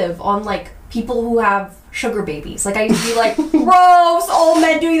perspective on people who have sugar babies. I used to be gross, old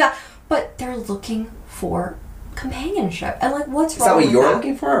men doing that, but they're looking for companionship, and what's wrong? Is that what you're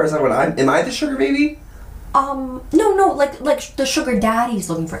looking for, or is that what I'm? Am I the sugar baby? No, the sugar daddy's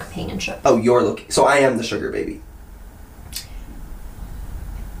looking for companionship. Oh, you're looking. So I am the sugar baby.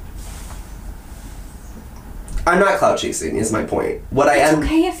 I'm not clout chasing. Is my point. What I am. It's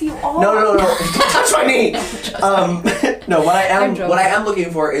okay if you are. No. Don't touch my knee. No. What I am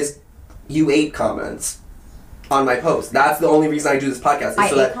looking for is you ate comments on my post. That's the only reason I do this podcast. I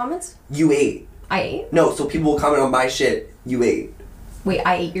ate comments. You ate. I ate. No, so people will comment on my shit. You ate. Wait,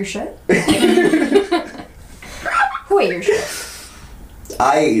 I ate your shit. Who ate your shit?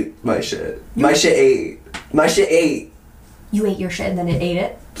 I ate my shit. My shit ate. My shit ate. You ate your shit and then it ate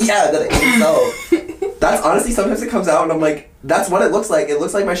it? Yeah, then it ate itself. That's honestly, sometimes it comes out and I'm like, that's what it looks like. It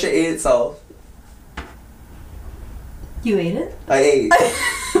looks like my shit ate itself. You ate it? I ate.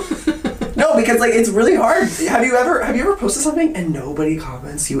 No, because like it's really hard. Have you ever posted something and nobody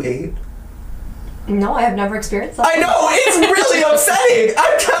comments you ate? No, I have never experienced that. I know, it's really upsetting.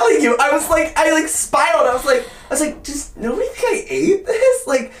 I'm telling you. I spiraled. I was like, does nobody think I ate this?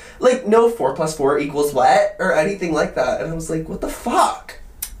 Like no 4 + 4 = what or anything like that. And I was like, what the fuck?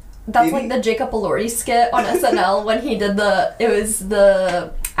 That's like the Jacob Elordi skit on SNL when he did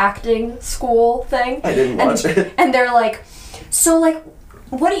the acting school thing. I didn't watch it. And they're like, so like,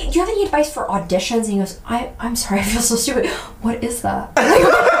 what do you have any advice for auditions? And he goes, I'm sorry, I feel so stupid. What is that?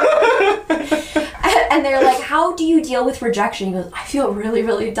 And they're like, how do you deal with rejection? He goes, I feel really,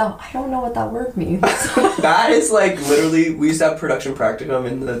 really dumb. I don't know what that word means. That is like literally, we used to have production practicum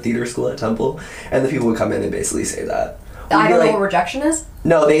in the theater school at Temple, and the people would come in and basically say that. I don't know what rejection is?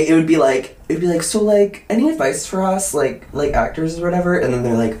 No, it would be like, so like, any advice for us, like actors or whatever? And then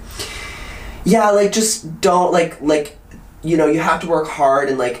they're like, yeah, like just don't like, you know, you have to work hard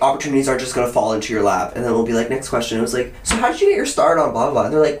and like opportunities aren't just gonna fall into your lap. And then we'll be like, next question. It was like, so how did you get your start on blah blah?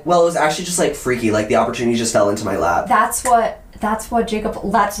 And they're like, well, it was actually just like freaky, like the opportunity just fell into my lap. That's literally Jacob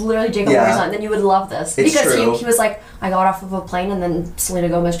Elordi's on. Then you would love this. It's because true. He was like, I got off of a plane and then Selena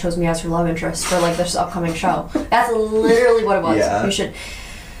Gomez chose me as her love interest for like this upcoming show. That's literally what it was. Yeah. You should.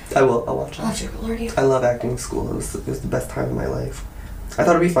 I'll watch it. I love Jacob Elordi. I love acting school. It was the best time of my life. I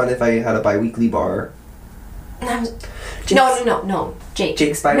thought it'd be fun if I had a bi-weekly bar. No, Jake.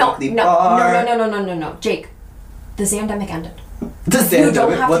 Jake's bi-weekly bar. No, Jake. The Zandemic ended. The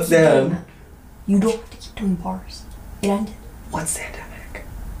Zandemic? What's Zand? You don't have to keep doing bars. It ended. What's Zandemic?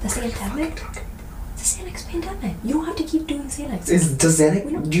 The Zandemic? The Xanax pandemic. You don't have to keep doing Xanax.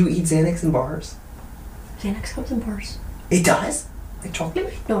 Do you eat Xanax in bars? Xanax comes in bars. It does? Like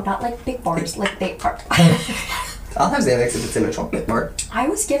chocolate? No, not like big bars, like big bars. I'll have Xanax if it's in a chocolate bar. I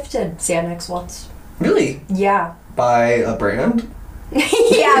was gifted Xanax once. Really? Yeah. By a brand?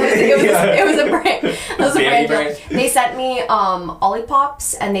 It was a brand. It was a brand. Brand. They sent me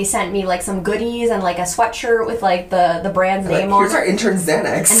Ollipops and they sent me like some goodies and like a sweatshirt with like the brand's name on it. Here's our intern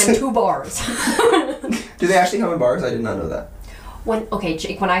Xanax. And then 2 bars. Do they actually come in bars? I did not know that.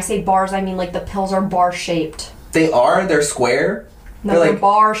 Jake, when I say bars, I mean like the pills are bar shaped. They are? They're square? No, they're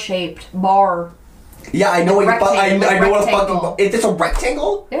bar shaped. Bar. Yeah, I know what I know what a fucking rectangle. It's a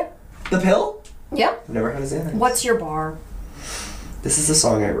rectangle? Yeah. The pill? Yeah. I've never had a Xanax. What's your bar? This is a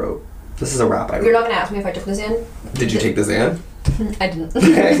song I wrote. This is a rap I wrote. You're not gonna ask me if I took the Xan? Did you take the Xan? I didn't.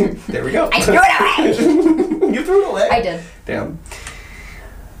 Okay, there we go. I threw it away! You threw it away? I did. Damn.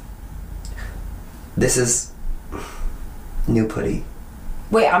 This is new putty.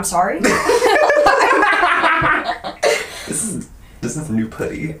 Wait, I'm sorry? This is new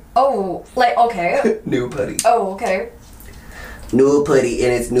putty. Oh, like, okay. New putty. Oh, okay. New putty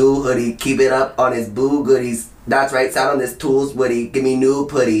in its new hoodie. Keep it up on his boo goodies. That's right, sound on this tools woody. Give me new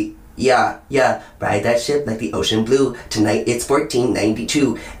putty. Yeah. Ride that ship like the ocean blue. Tonight it's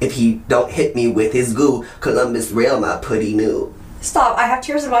 1492. If he don't hit me with his goo, Columbus rail my putty new. Stop, I have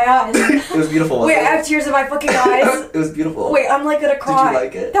tears in my eyes. It was beautiful. Wait, I have tears in my fucking eyes. It was beautiful. Wait, I'm like gonna cry. Did you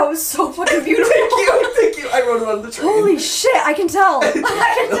like it? That was so fucking beautiful. Thank you. I wrote it on the train. Holy shit, I can tell. I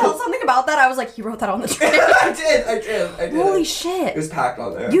can tell something about that. I was like, he wrote that on the train. I did. Holy shit. It was packed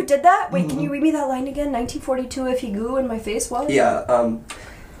on there. You did that? Wait, can you read me that line again? 1942, if he goo in my face, what? Yeah,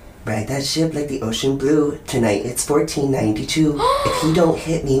 ride that ship like the ocean blue. Tonight it's 1492. If he don't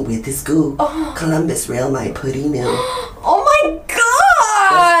hit me with his goo, Columbus rail my putty new. Oh my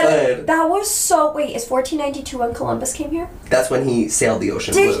god! That's good. That was so... Wait, is 1492 when Columbus came here? That's when he sailed the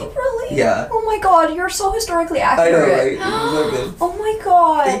ocean blue. Did he really? Yeah. Oh my god, you're so historically I accurate. know, right? It was so good. Oh my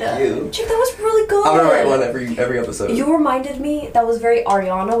god. Thank you. Chick, that was really good. I'm gonna write one every episode. You reminded me, that was very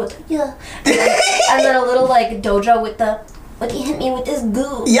Ariana with and then a little like Doja with the... But he hit me with this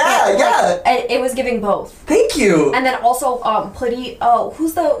goo. Yeah. It was giving both. Thank you. And then also, Putty. Oh,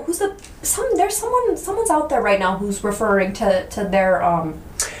 someone's out there right now who's referring to their I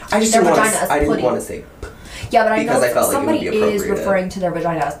just their didn't vagina as I didn't putty. want to say. Yeah, but I know felt like somebody it would be is appropriate. referring to their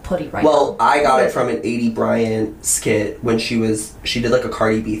vagina as putty right now. Well, I got it from an 80 Bryant skit when she did like a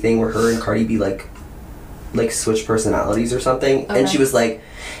Cardi B thing where her and Cardi B like like switch personalities or something, Okay. and she was like,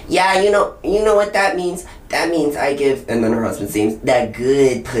 yeah, you know what that means? That means I give, and then her husband's name's that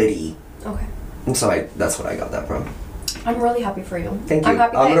good putty. Okay. And so that's what I got that from. I'm really happy for you. Thank you.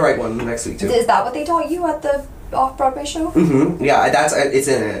 I'm gonna write one next week too. Is that what they taught you at the off-Broadway show? Mm-hmm. Yeah, it's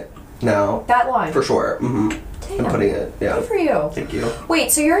in it now. That line? For sure. Mm-hmm. Damn. I'm putting it, yeah. Good for you. Thank you.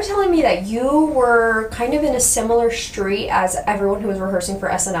 Wait, so you're telling me that you were kind of in a similar street as everyone who was rehearsing for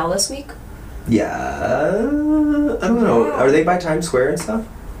SNL this week? Yeah. I don't know. Yeah. Are they by Times Square and stuff?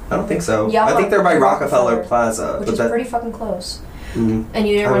 I don't think so. Yeah, I think they're by Rockefeller Plaza. Which is pretty fucking close. Mm-hmm. And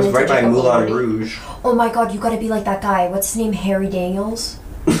you didn't I run was into right by Jacob Moulin Elordi? Rouge. Oh my god, you gotta be like that guy. What's his name? Harry Daniels?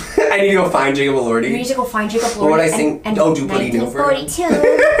 I need to go find Jacob Elordi. You need to go find Jacob Elordi. What would I sing? Do Putty New for him.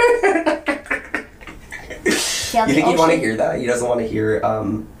 1942. You think he'd want to hear that? He doesn't want to hear,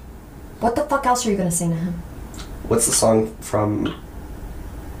 What the fuck else are you gonna sing to him? what's the song from...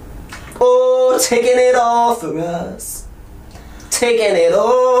 Oh, taking it all for us. Taking it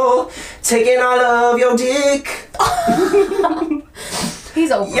all. Taking all of your dick.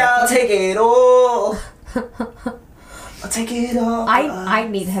 He's over. Yeah, I'll take it all. I'll take it all. I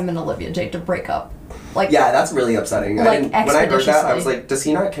need him and Olivia Jade to break up. Like, Yeah, that's really upsetting. Like, when I heard that, I was expeditiously. like, does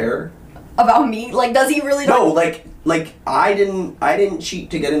he not care? about me? Like, does he really No, not? like I didn't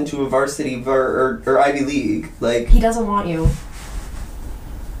cheat to get into a varsity or Ivy League. Like, He doesn't want you.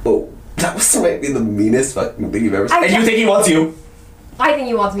 oh, that might be the meanest fucking thing you've ever said. And you just- think he wants you? I think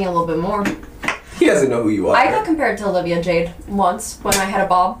he wants me a little bit more. He doesn't know who you are. I got compared to Olivia Jade once when I had a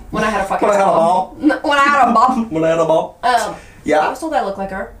bob. When I had a fucking When I had a bob. When I had a bob. When I had a ball. I Yeah, was told I look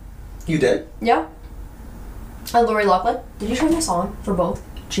like her. you did. Yeah. Lori Loughlin. Did you turn this on for both?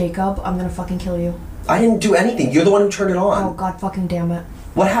 Jacob, I'm gonna fucking kill you. I didn't do anything. You're the one who turned it on. Oh god fucking damn it.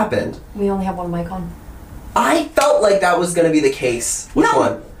 What happened? We only have one mic on. I felt like that was gonna be the case. Which No.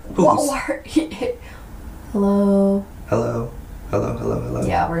 one? Whose? Hello. Hello. Hello. Hello. Hello.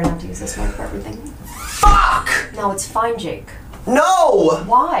 Yeah, we're gonna have to use this mic for everything. Fuck! No, it's fine, Jake. No!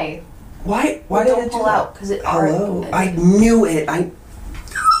 Why? Why Well, did don't it do pull that? out, 'cause it- Hello. our- I knew it.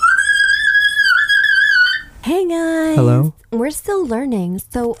 Hey guys. Hello? We're still learning,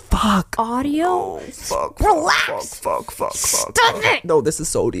 so Fuck. audio. Fuck. Relax. Fuck. Stop it. No, this is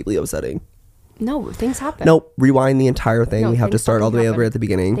so deeply upsetting. No, things happen. Nope. Rewind the entire thing. No, We have to things start all the way fucking over happen. at the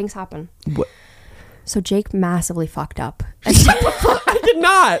beginning. Things happen. What? So Jake massively fucked up. I did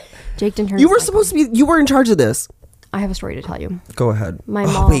not. Jake didn't turn. You his were mic supposed to be. You were in charge of this. on. I have a story to tell you. Go ahead. My Oh,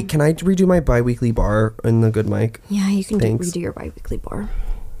 mom- wait, can I redo my bi-weekly bar in the good mic? Yeah, you can Thanks. redo your bi-weekly bar.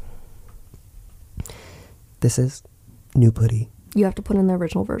 This is new putty. You have to put in the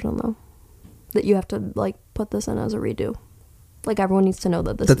original version though. That you have to like put this in as a redo. Like everyone needs to know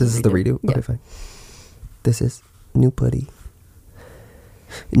that this is the redo? Yeah. Okay, fine. This is new putty.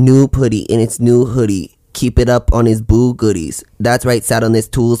 New putty in its new hoodie. Keep it up on his boo goodies. That's right, sat on this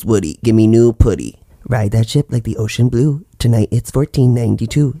tools woody. Give me new putty. Ride that ship like the ocean blue. Tonight it's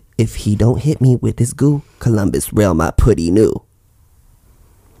 1492. If he don't hit me with his goo, Columbus rail my putty new.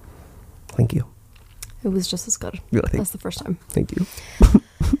 Thank you. It was just as good. Really? That's the first time. Thank you.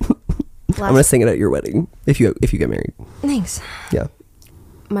 I'm gonna sing it at your wedding if you get married. Thanks. Yeah.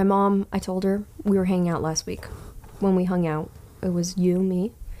 My mom, I told her we were hanging out last week. When we hung out, it was you,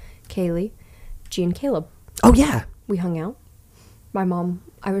 me, Kaylee, G, and Caleb. Oh yeah. We hung out. My mom,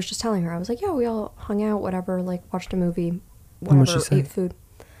 I was just telling her, I was like, yeah, we all hung out, whatever, like watched a movie, what'd whatever, she say? ate food.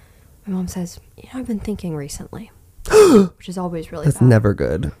 My mom says, you know, I've been thinking recently, which is always really That's bad. never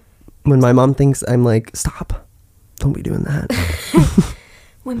good. When my mom thinks, I'm like, stop. Don't be doing that.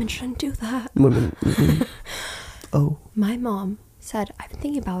 Women shouldn't do that. Women. Oh. My mom said, I've been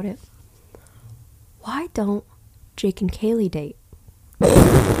thinking about it. Why don't Jake and Kaylee date?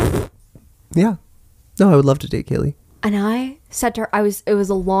 Yeah. No, I would love to date Kaylee. And I said to her, it was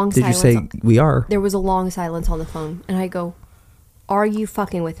a long Did you silence. say we are? There was a long silence on the phone. And I go, are you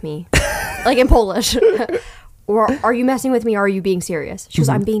fucking with me? Like in Polish. Or are you messing with me? Or are you being serious? She goes,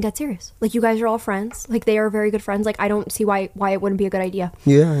 I'm being dead serious. Like, you guys are all friends. Like, they are very good friends. Like, I don't see why it wouldn't be a good idea.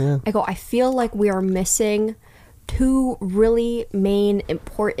 Yeah. I go, I feel like we are missing two really main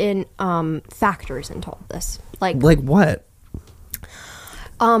important factors into all this. Like what?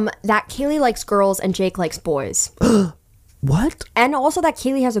 that Kaylee likes girls and Jake likes boys. What? And also that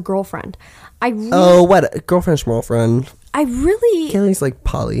Kaylee has a girlfriend. Oh, what? Girlfriend, girlfriend. I really... Kaylee's like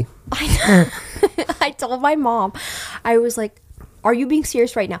Polly. I told my mom, I was like, are you being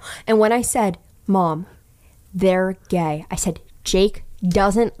serious right now? And when I said, Mom, they're gay, I said, Jake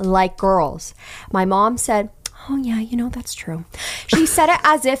doesn't like girls. My mom said, oh yeah, you know, that's true. She said it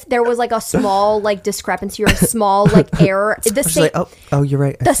as if there was like a small like discrepancy or a small like error. The same, like, oh, you're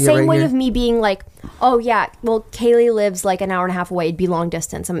right. The same way of me being like, oh yeah, well, Kaylee lives like an hour and a half away. It'd be long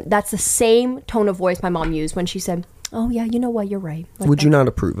distance. That's the same tone of voice my mom used when she said, oh yeah, you know what, you're right. Like would you not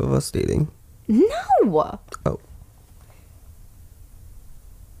approve of us dating? No. Oh.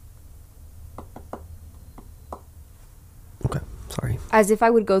 Okay, sorry. As if I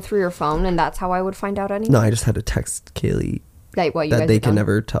would go through your phone and that's how I would find out anything? No, I just had to text Kaylee like, what, you that guys they can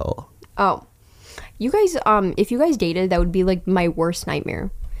never tell. Oh. You guys, if you guys dated, that would be like my worst nightmare.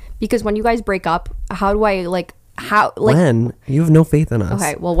 Because when you guys break up, how do I like, when? You have no faith in us.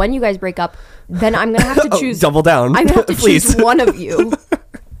 Okay, well, when you guys break up, then I'm going to have to choose. Double down. I'm going to have to choose one of you.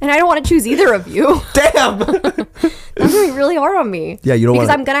 And I don't want to choose either of you. Damn! That's going to be really hard on me. Yeah, you don't want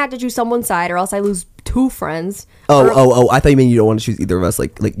Because I'm going to have to choose someone's side or else I lose 2 friends. Oh, I thought you mean you don't want to choose either of us.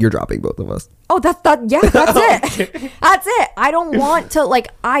 Like you're dropping both of us. Oh, that's it. That's it. I don't want to, like,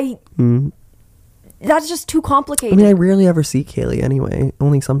 that's just too complicated. I mean, I rarely ever see Kaylee anyway.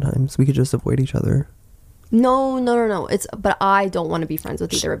 Only sometimes. We could just avoid each other. No. But I don't want to be friends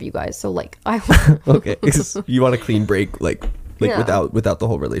with either of you guys. So, like, Okay. You want a clean break, like yeah. without the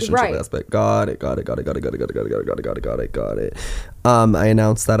whole relationship Right. aspect. Got it. I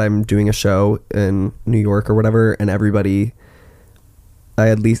announced that I'm doing a show in New York or whatever, and everybody,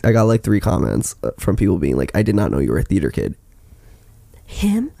 I got like 3 comments from people being like, I did not know you were a theater kid.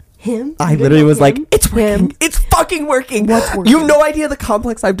 Him? I literally was like, it's working. It's fucking working. What's working? You have no idea the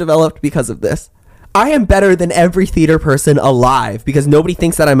complex I've developed because of this. I am better than every theater person alive because nobody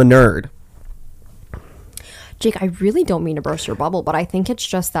thinks that I'm a nerd. Jake, I really don't mean to burst your bubble, but I think it's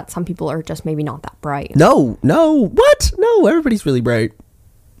just that some people are just maybe not that bright. No. What? No, everybody's really bright.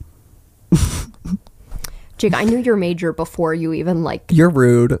 Jake, I knew your major before you even, like... You're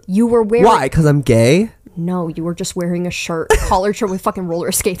rude. You were wearing... Why? Because I'm gay? No, you were just wearing a shirt, collared shirt with fucking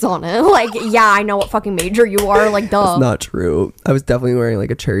roller skates on it. Like, yeah, I know what fucking major you are. Like, duh. That's not true. I was definitely wearing like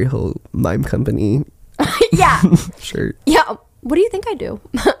a Cherry Hill Mime Company yeah. shirt. Yeah. What do you think I do?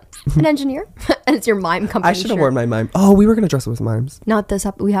 An engineer? And it's your mime company I should have worn my mime. Oh, we were going to dress up as mimes. Not this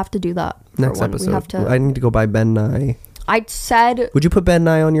we have to do that. Next episode. We have to... I need to go buy Ben Nye. I said... Would you put Ben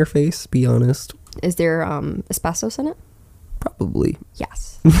Nye on your face? Be honest. Is there asbestos in it? Probably.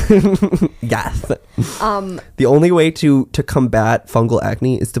 Yes. Yes. The only way to combat fungal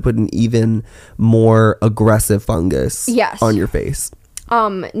acne is to put an even more aggressive fungus on your face.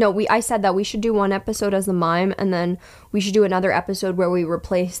 No, I said that we should do one episode as the mime, and then we should do another episode where we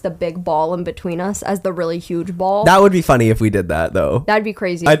replace the big ball in between us as the really huge ball. That would be funny if we did that, though. That'd be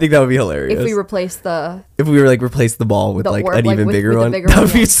crazy. I think that would be hilarious. If we replace the... If we were like replace the ball with like an even bigger one.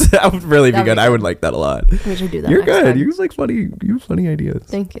 That would really be good. I would like that a lot. We should do that. You're good. You like funny. You have funny ideas.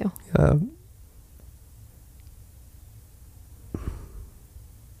 Thank you. Yeah.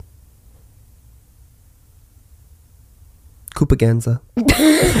 Koopaganza.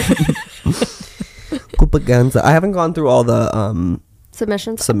 Koopaganza. I haven't gone through all the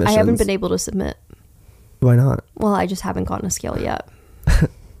submissions. I haven't been able to submit. Why not? Well, I just haven't gotten a scale yet.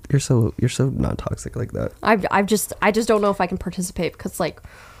 You're so not toxic like that. I just don't know if I can participate because, like,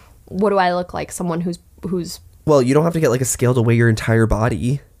 what do I look like? Someone who's Well, you don't have to get like a scale to weigh your entire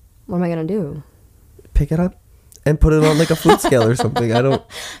body. What am I gonna do? Pick it up and put it on like a food scale or something. I don't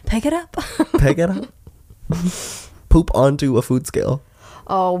pick it up. Pick it up. Poop onto a food scale.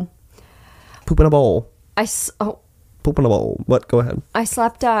 Oh. Poop in a bowl. Poop in a bowl. What? Go ahead. I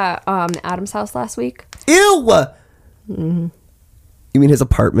slept at Adam's house last week. Ew! Mm-hmm. You mean his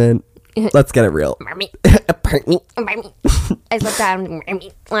apartment? Let's get it real. Apartment. I slept at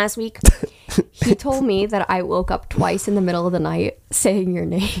Adam's last week. He told me that I woke up twice in the middle of the night saying your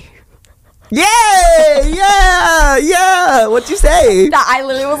name. Yay! Yeah! What'd you say? I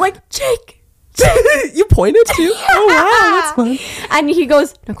literally was like, Jake. You pointed to? Yeah. Oh, wow, that's fun. And he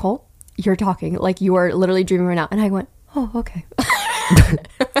goes, Nicole, you're talking like you are literally dreaming right now. And I went, oh, okay.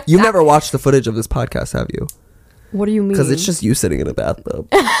 You've never watched the footage of this podcast, have you? What do you mean? Because it's just you sitting in a bathtub.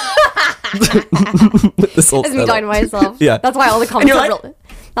 It's me talking to myself. Yeah. That's why all the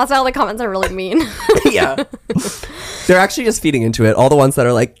comments are really mean. Yeah. They're actually just feeding into it. All the ones that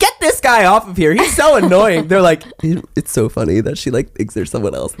are like, get this guy off of here. He's so annoying. They're like, it's so funny that she like thinks there's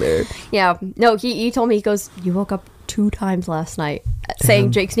someone else there. Yeah. No, he told me, he goes, you woke up 2 times last night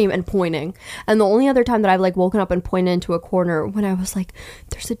saying Jake's name and pointing. And the only other time that I've like woken up and pointed into a corner when I was like,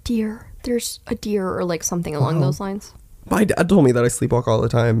 there's a deer or like something along those lines. My dad told me that I sleepwalk all the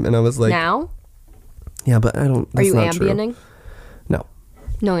time, and I was like, now? Yeah, but I don't. Are you ambiening? No.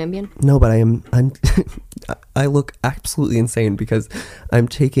 No Ambien? No, but I'm I look absolutely insane because I'm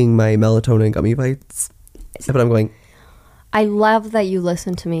taking my melatonin gummy bites But I'm going, I love that you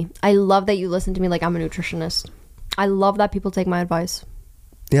listen to me. I love that you listen to me like I'm a nutritionist. I love that people take my advice.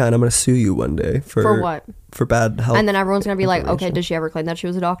 yeah, and I'm going to sue you one day. For what? For bad health. And then everyone's going to be like, okay, did she ever claim that she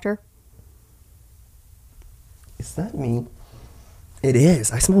was a doctor? Is that me? It is.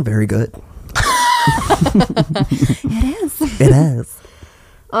 I smell very good. It is. It is.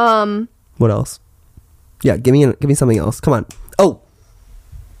 What else? Yeah, give me something else. Come on. Oh.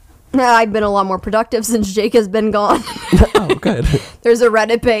 I've been a lot more productive since Jake has been gone. Oh, good. There's a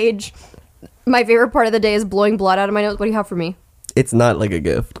Reddit page. My favorite part of the day is blowing blood out of my nose. What do you have for me? It's not like a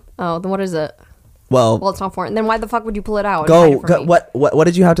gift. Oh, then what is it? Well, It's not foreign. Then why the fuck would you pull it out? Go. What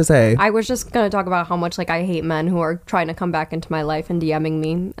did you have to say? I was just gonna talk about how much like I hate men who are trying to come back into my life and DMing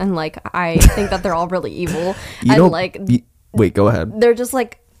me, and like I think that they're all really evil. Wait, go ahead. They're just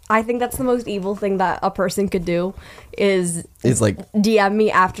like, I think that's the most evil thing that a person could do is like DM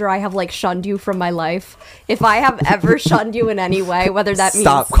me after I have like shunned you from my life. If I have ever shunned you in any way, whether that means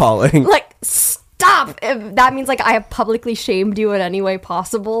stop calling, like stop. If that means like I have publicly shamed you in any way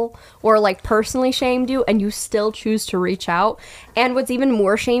possible, or like personally shamed you, and you still choose to reach out. And what's even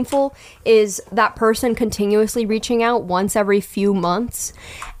more shameful is that person continuously reaching out once every few months,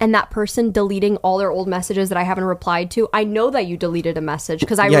 and that person deleting all their old messages that I haven't replied to. I know that you deleted a message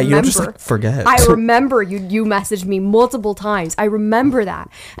because I remember. You don't just like forget. I remember you messaged me multiple times. I remember that.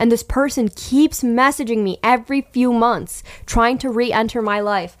 And this person keeps messaging me every few months, trying to re-enter my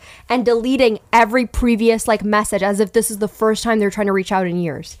life and deleting every previous like message as if this is the first time they're trying to reach out in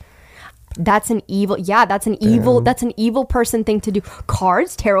years. That's an evil person thing to do.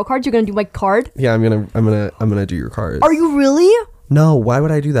 Cards, tarot cards. You're gonna do my card? Yeah, I'm gonna do your cards. Are you really? No. Why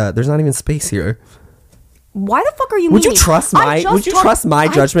would I do that? There's not even space here. Why the fuck are you? Would you trust my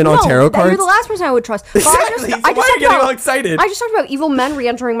judgment on tarot cards? You're the last person I would trust. Exactly. Why are you getting all excited? I just talked about evil men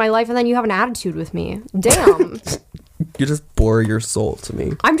re-entering my life, and then you have an attitude with me. Damn. You just bore your soul to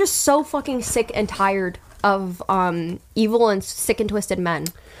me. I'm just so fucking sick and tired of evil and sick and twisted men.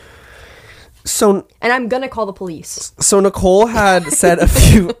 And I'm gonna call the police. So Nicole had said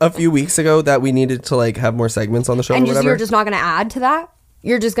a few weeks ago that we needed to like have more segments on the show, and or whatever. You're just not gonna add to that.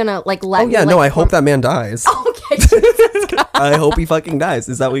 You're just gonna like let. Oh yeah, no. I hope that man dies. Okay. Jesus God. I hope he fucking dies.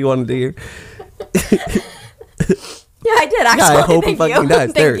 Is that what you wanted to hear? Yeah, I did actually. Yeah, I hope he fucking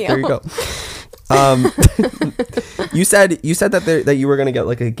dies. There you go. You said that you were gonna get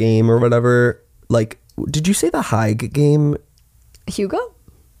like a game or whatever. Like, did you say the Hyge game? Hugo?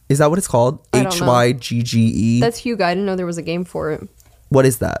 Is that what it's called? Hygge? That's Hugo. I didn't know there was a game for it. What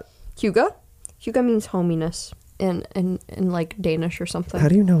is that? Hugo? Hugo means hominess in like Danish or something. How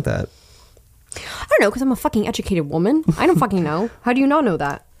do you know that? I don't know, because I'm a fucking educated woman. I don't fucking know. How do you not know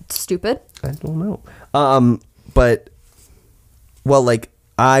that? Stupid. I don't know. But, well, like,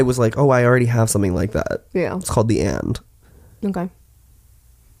 I was like, oh, I already have something like that. Yeah. It's called the And. Okay.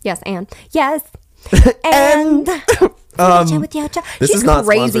 Yes, and. Yes. And. This is not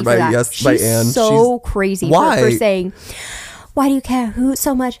sponsored by Yes by Anne. She's so crazy for saying, why do you care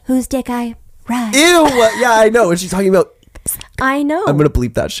so much whose dick I ride? Ew. Yeah, I know. And she's talking about. I know. I'm gonna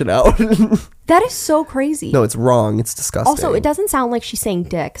bleep that shit out. That is so crazy. No, it's wrong. It's disgusting. Also, it doesn't sound like she's saying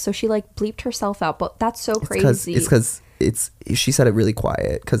dick, so she like bleeped herself out. But that's so crazy. It's because she said it really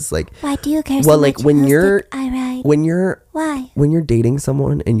quiet. Because like, why do you care so much? Like when you're why when you're dating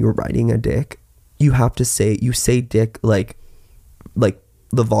someone and you're riding a dick, you have to say dick like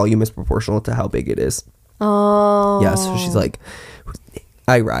the volume is proportional to how big it is. Oh. Yeah. So she's like,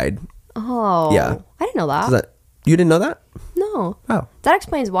 I ride. Oh. Yeah. I didn't know that. You didn't know that? No. Oh. That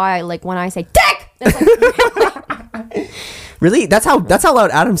explains why, like, when I say dick, it's like, really? That's how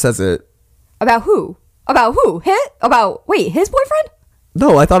loud Adam says it. About who? Wait, his boyfriend?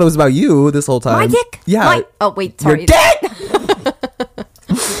 No, I thought it was about you this whole time. My dick? Yeah. Oh, wait, sorry. Your dick!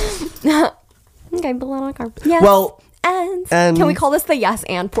 Okay, below on a car. Yes. Well, and can we call this the yes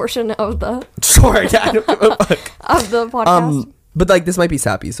and portion of the sure, yeah, of the podcast? But like this might be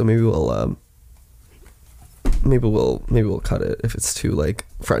sappy, so maybe we'll cut it if it's too like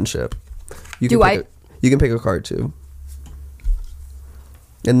friendship. You can pick a card too,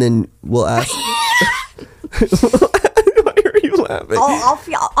 and then we'll ask. Why are you laughing?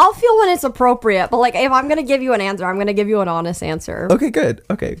 I'll feel when it's appropriate, but like if I'm gonna give you an answer, I'm gonna give you an honest answer. Okay, good.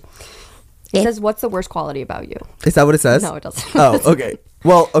 Okay. It says, what's the worst quality about you? Is that what it says? No, it doesn't. Oh, okay.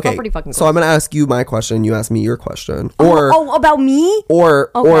 Well, okay. Pretty fucking so I'm going to ask you my question. You ask me your question. About me?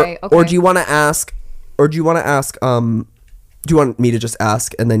 Or do you want to ask, do you want me to just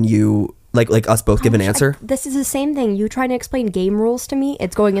ask and then you like us both give an answer? This is the same thing. You trying to explain game rules to me?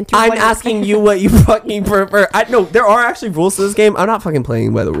 It's going into. I'm asking you what you fucking prefer. No, there are actually rules to this game. I'm not fucking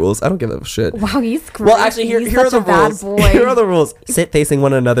playing by the rules. I don't give a shit. Wow, he's crazy. Well, actually, here are the rules. Here are the rules. Sit facing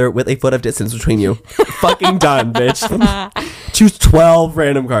one another with a foot of distance between you. Fucking done, bitch. Choose 12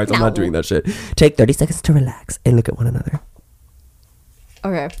 random cards. I'm not doing that shit. Take 30 seconds to relax and look at one another.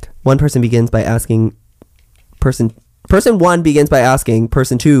 Okay. One person begins by asking. Person one begins by asking.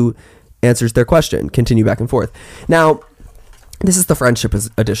 Person two answers their question. Continue back and forth. Now, this is the friendship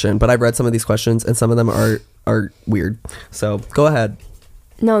edition, but I've read some of these questions and some of them are weird. So go ahead.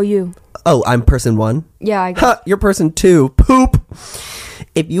 No, you. Oh, I'm person one? Yeah, I guess. You're person two. Poop.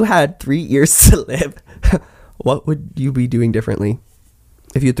 If you had 3 years to live, what would you be doing differently?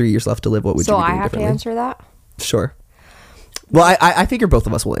 If you had 3 years left to live, what would you be doing differently? So I have to answer that? Sure. Well, I figure both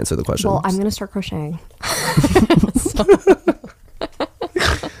of us will answer the question. Well, I'm going to start crocheting.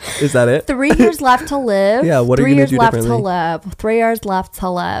 Is that it? 3 years left to live. Yeah, what are you going to do differently? 3 years left to live. 3 years left to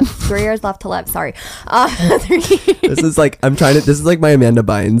live. 3 years left to live. Sorry. This is like, this is like my Amanda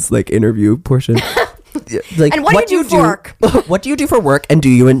Bynes like interview portion. Like, and what do you do for work? What do you do for work, and do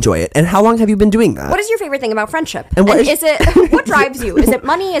you enjoy it? And how long have you been doing that? What is your favorite thing about friendship? And what is it? What drives you? Is it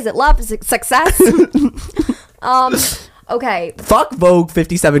money? Is it love? Is it success? Okay. Fuck Vogue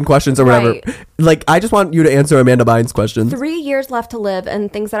 57 questions or whatever. Right. Like, I just want you to answer Amanda Bynes' questions. 3 years left to live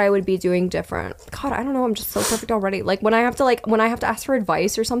and things that I would be doing different. God, I don't know. I'm just so perfect already. Like when I have to ask for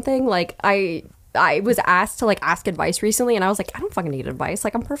advice or something, like I was asked to like ask advice recently and I was like, I don't fucking need advice.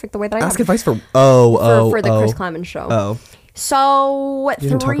 Like I'm perfect the way that I am. Ask advice for the Chris Clemens show. Oh. So you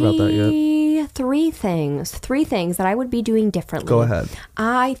didn't talk about that yet. Three things that I would be doing differently. Go ahead.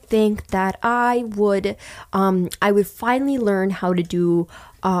 I think that I would finally learn how to do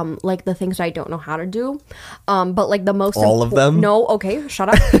like the things I don't know how to do. But like the most all of them? No, okay, shut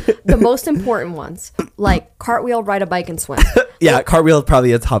up. The most important ones, like cartwheel, ride a bike, and swim. Yeah, like, cartwheel is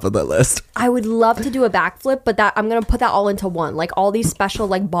probably at the top of the list. I would love to do a backflip, but that I'm gonna put that all into one. Like all these special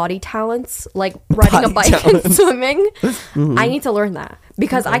like body talents, like riding a bike and swimming. Mm-hmm. I need to learn that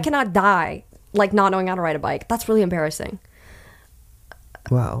because I cannot die like not knowing how to ride a bike. That's really embarrassing.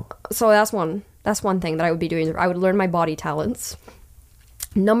 Wow. So that's one thing that I would be doing. I would learn my body talents.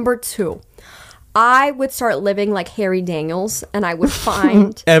 Number 2, I would start living like Harry Daniels and I would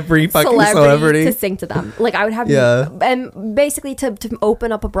find every fucking celebrity to sing to them. Like I would have, and basically to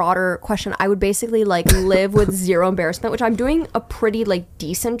open up a broader question, I would basically like live with zero embarrassment, which I'm doing a pretty like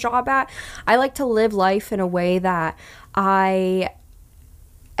decent job at. I like to live life in a way that I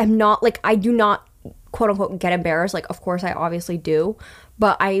am not like, I do not quote unquote get embarrassed. Like, of course I obviously do.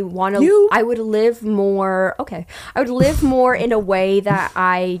 But I want to, I would live more, I would live more in a way that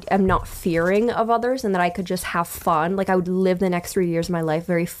I am not fearing of others and that I could just have fun. Like I would live the next 3 years of my life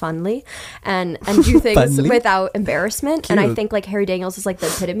very funly and do things without embarrassment. Cute. And I think like Harry Daniels is like the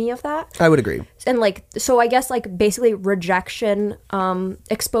epitome of that. I would agree. And like, so I guess like basically rejection,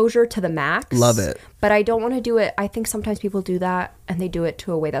 exposure to the max. Love it. But I don't want to do it. I think sometimes people do that and they do it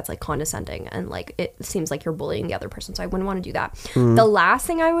to a way that's like condescending and like it seems like you're bullying the other person. So I wouldn't want to do that. The last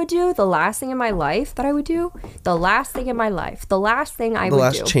thing I would do, the last thing in my life that I would do, the last thing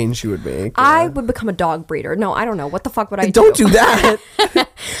change you would make. I would become a dog breeder. No, I don't know. What the fuck would I do? Don't do that. I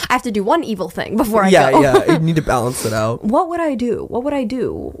have to do one evil thing before I go. Yeah, you need to balance it out. What would I do?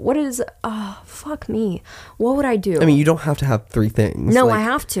 What is, fuck me. What would I do? I mean, you don't have to have 3 things. No, I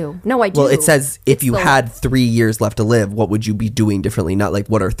have to. No, I do. Well, it says if you had 3 years left to live, what would you be doing differently? Not like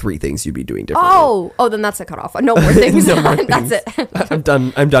what are 3 things you'd be doing differently. Oh, then that's a cutoff. No more things. No more things. That's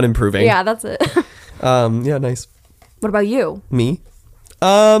it. I'm done improving. Yeah, that's it. Yeah, nice. What about you? Me?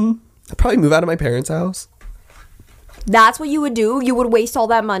 I'd probably move out of my parents' house. That's what you would do? You would waste all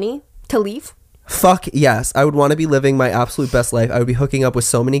that money to leave? Fuck yes. I would want to be living my absolute best life. I would be hooking up with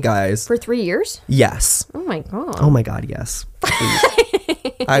so many guys. For 3 years? Yes. Oh my god. Oh my god, yes.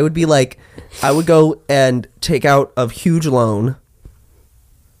 I would be like, I would go and take out a huge loan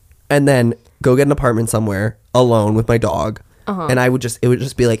and then go get an apartment somewhere alone with my dog. And it would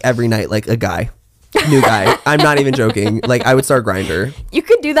just be like every night, like a guy, new guy. I'm not even joking. Like I would start Grindr. You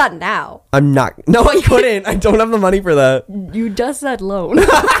could do that now. I'm not. No, I couldn't. I don't have the money for that. You just said loan.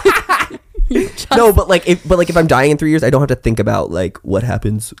 No, but if I'm dying in 3 years, I don't have to think about like what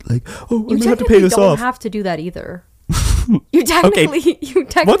happens. Like, I'm gonna have to pay this off. You don't have to do that either. You technically.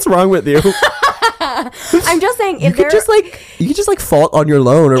 What's wrong with you? I'm just saying, you could just fault on your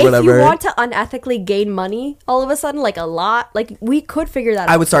loan or whatever. If you want to unethically gain money all of a sudden, like a lot, like we could figure that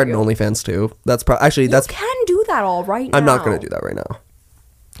out. I would start an OnlyFans too. That's you can do that all right now. I'm not gonna do that right now.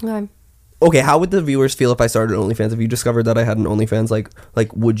 Okay. okay, how would the viewers feel if I started OnlyFans? If you discovered that I had an OnlyFans, like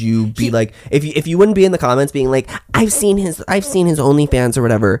would you be like, if you wouldn't be in the comments being like, I've seen his OnlyFans or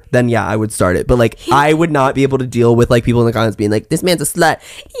whatever, then yeah, I would start it. But like, I would not be able to deal with like people in the comments being like, this man's a slut.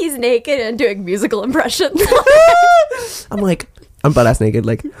 He's naked and doing musical impressions. I'm like, I'm butt ass naked,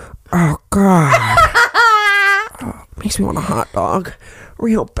 like, oh god, oh, makes me want a hot dog.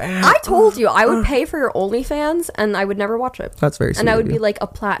 Real bad. I told you I would pay for your OnlyFans and I would never watch it. That's very sweet. And I would be like a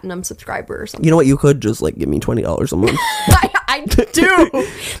platinum subscriber or something. You know what? You could just like give me $20 a month. I do. No,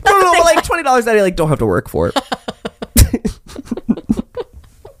 but like $20 that I like don't have to work for. Is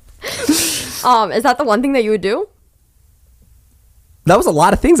that the one thing that you would do? That was a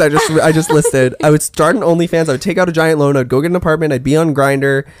lot of things I just listed. I would start an OnlyFans. I would take out a giant loan. I'd go get an apartment. I'd be on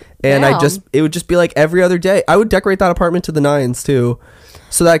Grindr, and it would just be like every other day. I would decorate that apartment to the nines too,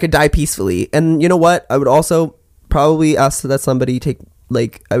 so that I could die peacefully. And you know what? I would also probably ask that somebody take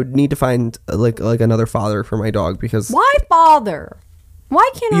like I would need to find like another father for my dog because why father? Why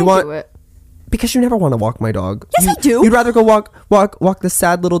can't I do it? Because you never want to walk my dog. Yes, I do. You'd rather go walk the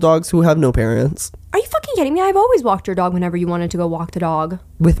sad little dogs who have no parents. Are you fucking kidding me? I've always walked your dog whenever you wanted to go walk the dog.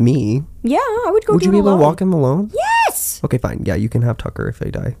 With me? Yeah, I would go. Would you be able to walk him alone? Yes. Okay, fine. Yeah, you can have Tucker if I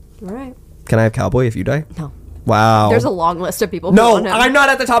die. All right. Can I have Cowboy if you die? No. Wow. There's a long list of people. No, I'm not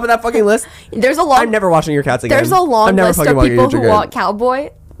at the top of that fucking list. I'm never watching your cats again. There's a long list of people who want Cowboy.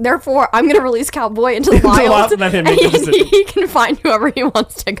 Therefore, I'm going to release Cowboy into the wild. Let him and he can find whoever he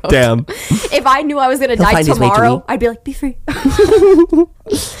wants to go. Damn. If I knew I was going to die tomorrow, I'd be like, be free.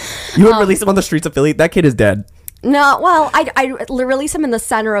 You would release him on the streets of Philly? That kid is dead. No, well, I release him in the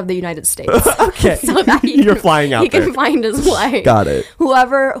center of the United States. Okay. So that You're flying out there. He can find his way. Got it.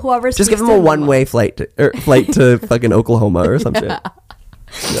 Whoever's just give him a one-way flight to fucking Oklahoma or some shit.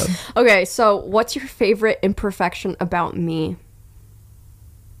 Yeah. Okay, so what's your favorite imperfection about me?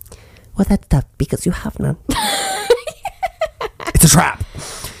 Well, that's tough because you have none. It's a trap.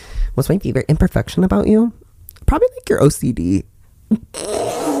 What's my favorite imperfection about you? Probably like your OCD.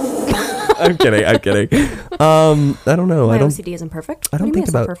 I'm kidding. I don't know. My OCD isn't perfect. I don't think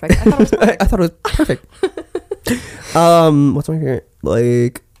about perfect. I thought it was perfect. What's my favorite?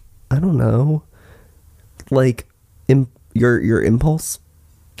 Like, I don't know. Like, your impulse.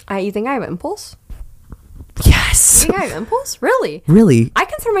 You think I have impulse? Yes. You think I have impulse? Really? Really? I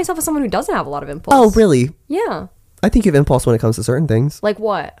consider myself as someone who doesn't have a lot of impulse. Oh, really? Yeah. I think you have impulse when it comes to certain things. Like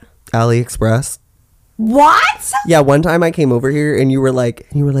what? AliExpress. What? Yeah, one time I came over here and you were like,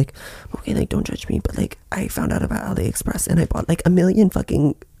 okay, like don't judge me, but like I found out about AliExpress and I bought like 1 million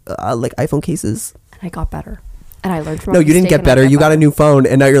fucking like iPhone cases. And I got better. And I learned from. No, you didn't get better. You got a new phone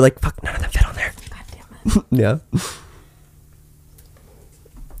and now you're like, fuck, none of them fit on there. God damn it. Yeah.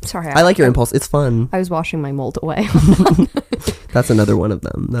 Sorry. I like your impulse. It's fun. I was washing my mold away. That's another one of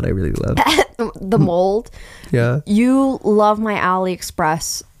them that I really love. The mold. Yeah. You love my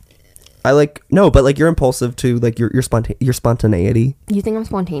AliExpress. But like you're impulsive too. Like your spontaneity. You think I'm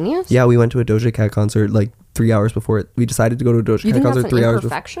spontaneous? Yeah, we went to a Doja Cat concert like 3 hours before it. We decided to go to a Doja Cat concert 3 hours before.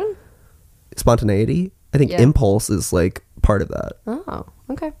 Imperfection? Spontaneity. I think impulse is like part of that. Oh,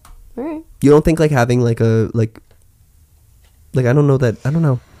 okay, all right. You don't think like having like a like I don't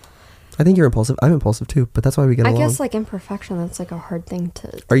know. I think you're impulsive. I'm impulsive too, but that's why we get along. I guess like imperfection, that's like a hard thing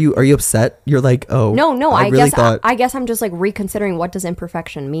to. Are you upset? You're like, oh no. I guess I'm just like reconsidering what does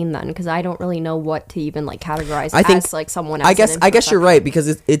imperfection mean then, because I don't really know what to even like categorize as like someone else. I guess you're right because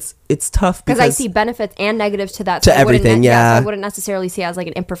it's tough because I see benefits and negatives to that. To everything, yeah. I wouldn't necessarily see it as like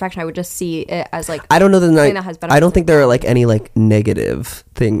an imperfection. I would just see it as like I don't know that has benefits. I don't think there are like any like negative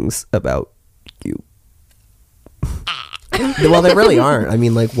things about you. Well, they really aren't. I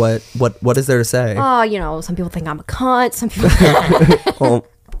mean, like, what is there to say? Oh, some people think I'm a cunt. Some people.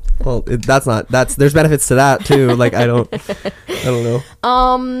 well, there's benefits to that too. Like, I don't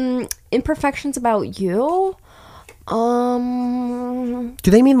know. Imperfections about you.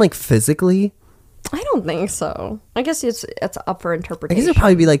 Do they mean like physically? I don't think so. I guess it's up for interpretation. I guess it'd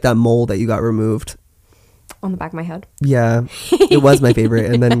probably be like that mole that you got removed on the back of my head. Yeah, it was my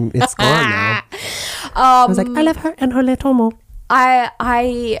favorite, and then it's gone now. I was like, I love her and her little mole.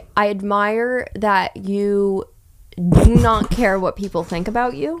 I admire that you do not care what people think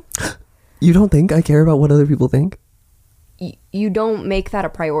about you. You don't think I care about what other people think? You don't make that a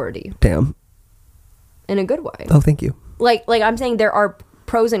priority. Damn. In a good way. Oh, thank you. Like I'm saying there are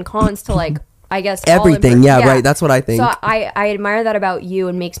pros and cons to like, I guess everything. Yeah, right. That's what I think. So I admire that about you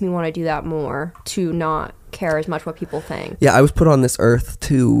and makes me want to do that more, to not care as much what people think. Yeah, I was put on this earth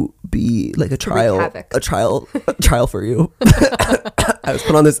to be like a trial for you. I was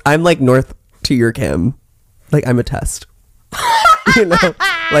put on this. I'm like North to your Kim. Like I'm a test. You know,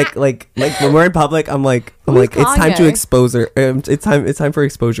 like when we're in public, I'm like it's time to expose her. It's time for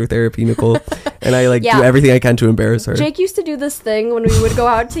exposure therapy, Nicole. And I do everything I can to embarrass her. Jake used to do this thing when we would go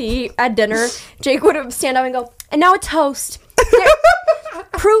out to eat at dinner. Jake would stand up and go, and now a toast.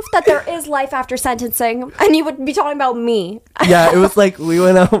 Proof that there is life after sentencing, and he would be talking about me. Yeah, it was like we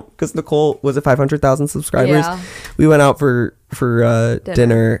went out because Nicole was at 500,000 subscribers. Yeah. We went out for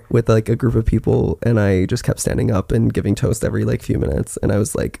dinner with like a group of people, and I just kept standing up and giving toast every like few minutes. And I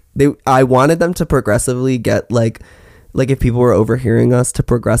was like, I wanted them to progressively get like if people were overhearing us, to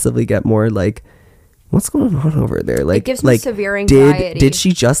progressively get more like, what's going on over there? Like, it gives me severe anxiety. Did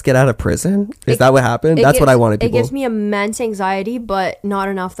she just get out of prison? Is that what happened? That's what I wanted people. It gives me immense anxiety, but not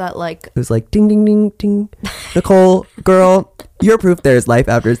enough that like... It was like, ding, ding, ding, ding. Nicole, girl, you're proof there's life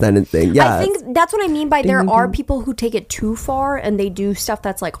after sentencing. Yeah. I think that's what I mean by there are people who take it too far and they do stuff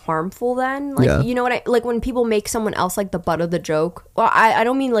that's like harmful then. Like, you know what like when people make someone else like the butt of the joke. Well, I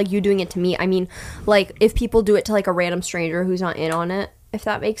don't mean like you doing it to me. I mean like if people do it to like a random stranger who's not in on it. If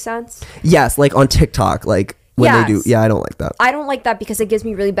that makes sense. Yes, like on TikTok, like when they do. Yeah, I don't like that. I don't like that because it gives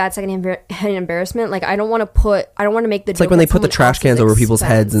me really bad secondhand embarrassment. Like I don't want to make the. It's like when they put the trash cans over people's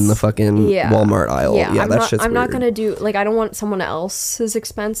heads in the fucking Walmart aisle. Yeah, that shit's I'm not gonna do like I don't want someone else's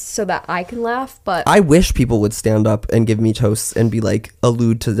expense so that I can laugh. But I wish people would stand up and give me toasts and be like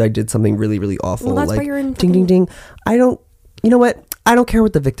allude to I did something really really awful. Well, that's like why you're in ding ding ding. I don't. You know what? I don't care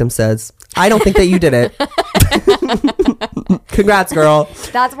what the victim says. I don't think that you did it. Congrats, girl.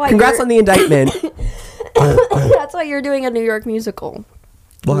 That's why. Congrats on the indictment. That's why you're doing a New York musical.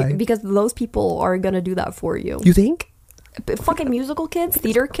 Why? Because those people are gonna do that for you. You think? Fucking musical kids,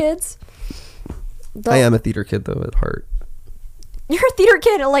 theater kids. I am a theater kid though at heart. You're a theater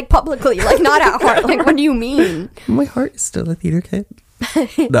kid, like publicly, like not at heart. Like, what do you mean? My heart is still a theater kid.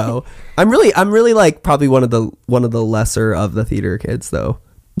 No, I'm really like probably one of the lesser of the theater kids though.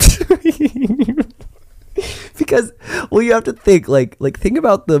 Because you have to think think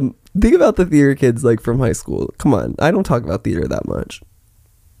about the theater kids like from high school. Come on, I don't talk about theater that much.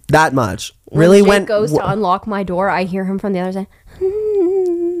 Really, when Jake goes to unlock my door, I hear him from the other side.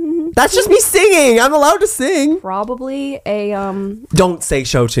 That's just me singing. I'm allowed to sing. Probably a Don't say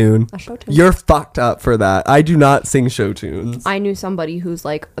show tune. A show tune. You're fucked up for that. I do not sing show tunes. I knew somebody who's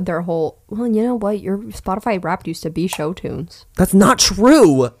like their whole. Well, you know what? Your Spotify Wrapped used to be show tunes. That's not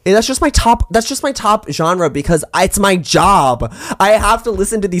true. That's just my top. That's just my top genre because it's my job. I have to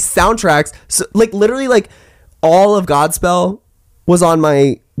listen to these soundtracks. So, like literally, like all of Godspell was on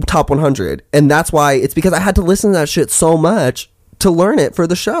my top 100, and that's why it's because I had to listen to that shit so much to learn it for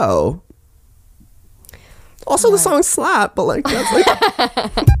the show. Also, the song slap, but like that's like.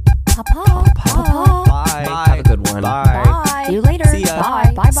 Bye. Have a good one. Bye. See you later. See ya.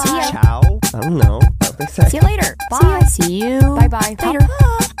 Bye. Bye. Ciao. I don't know. See you later. Bye. See you. Bye. Bye. Later.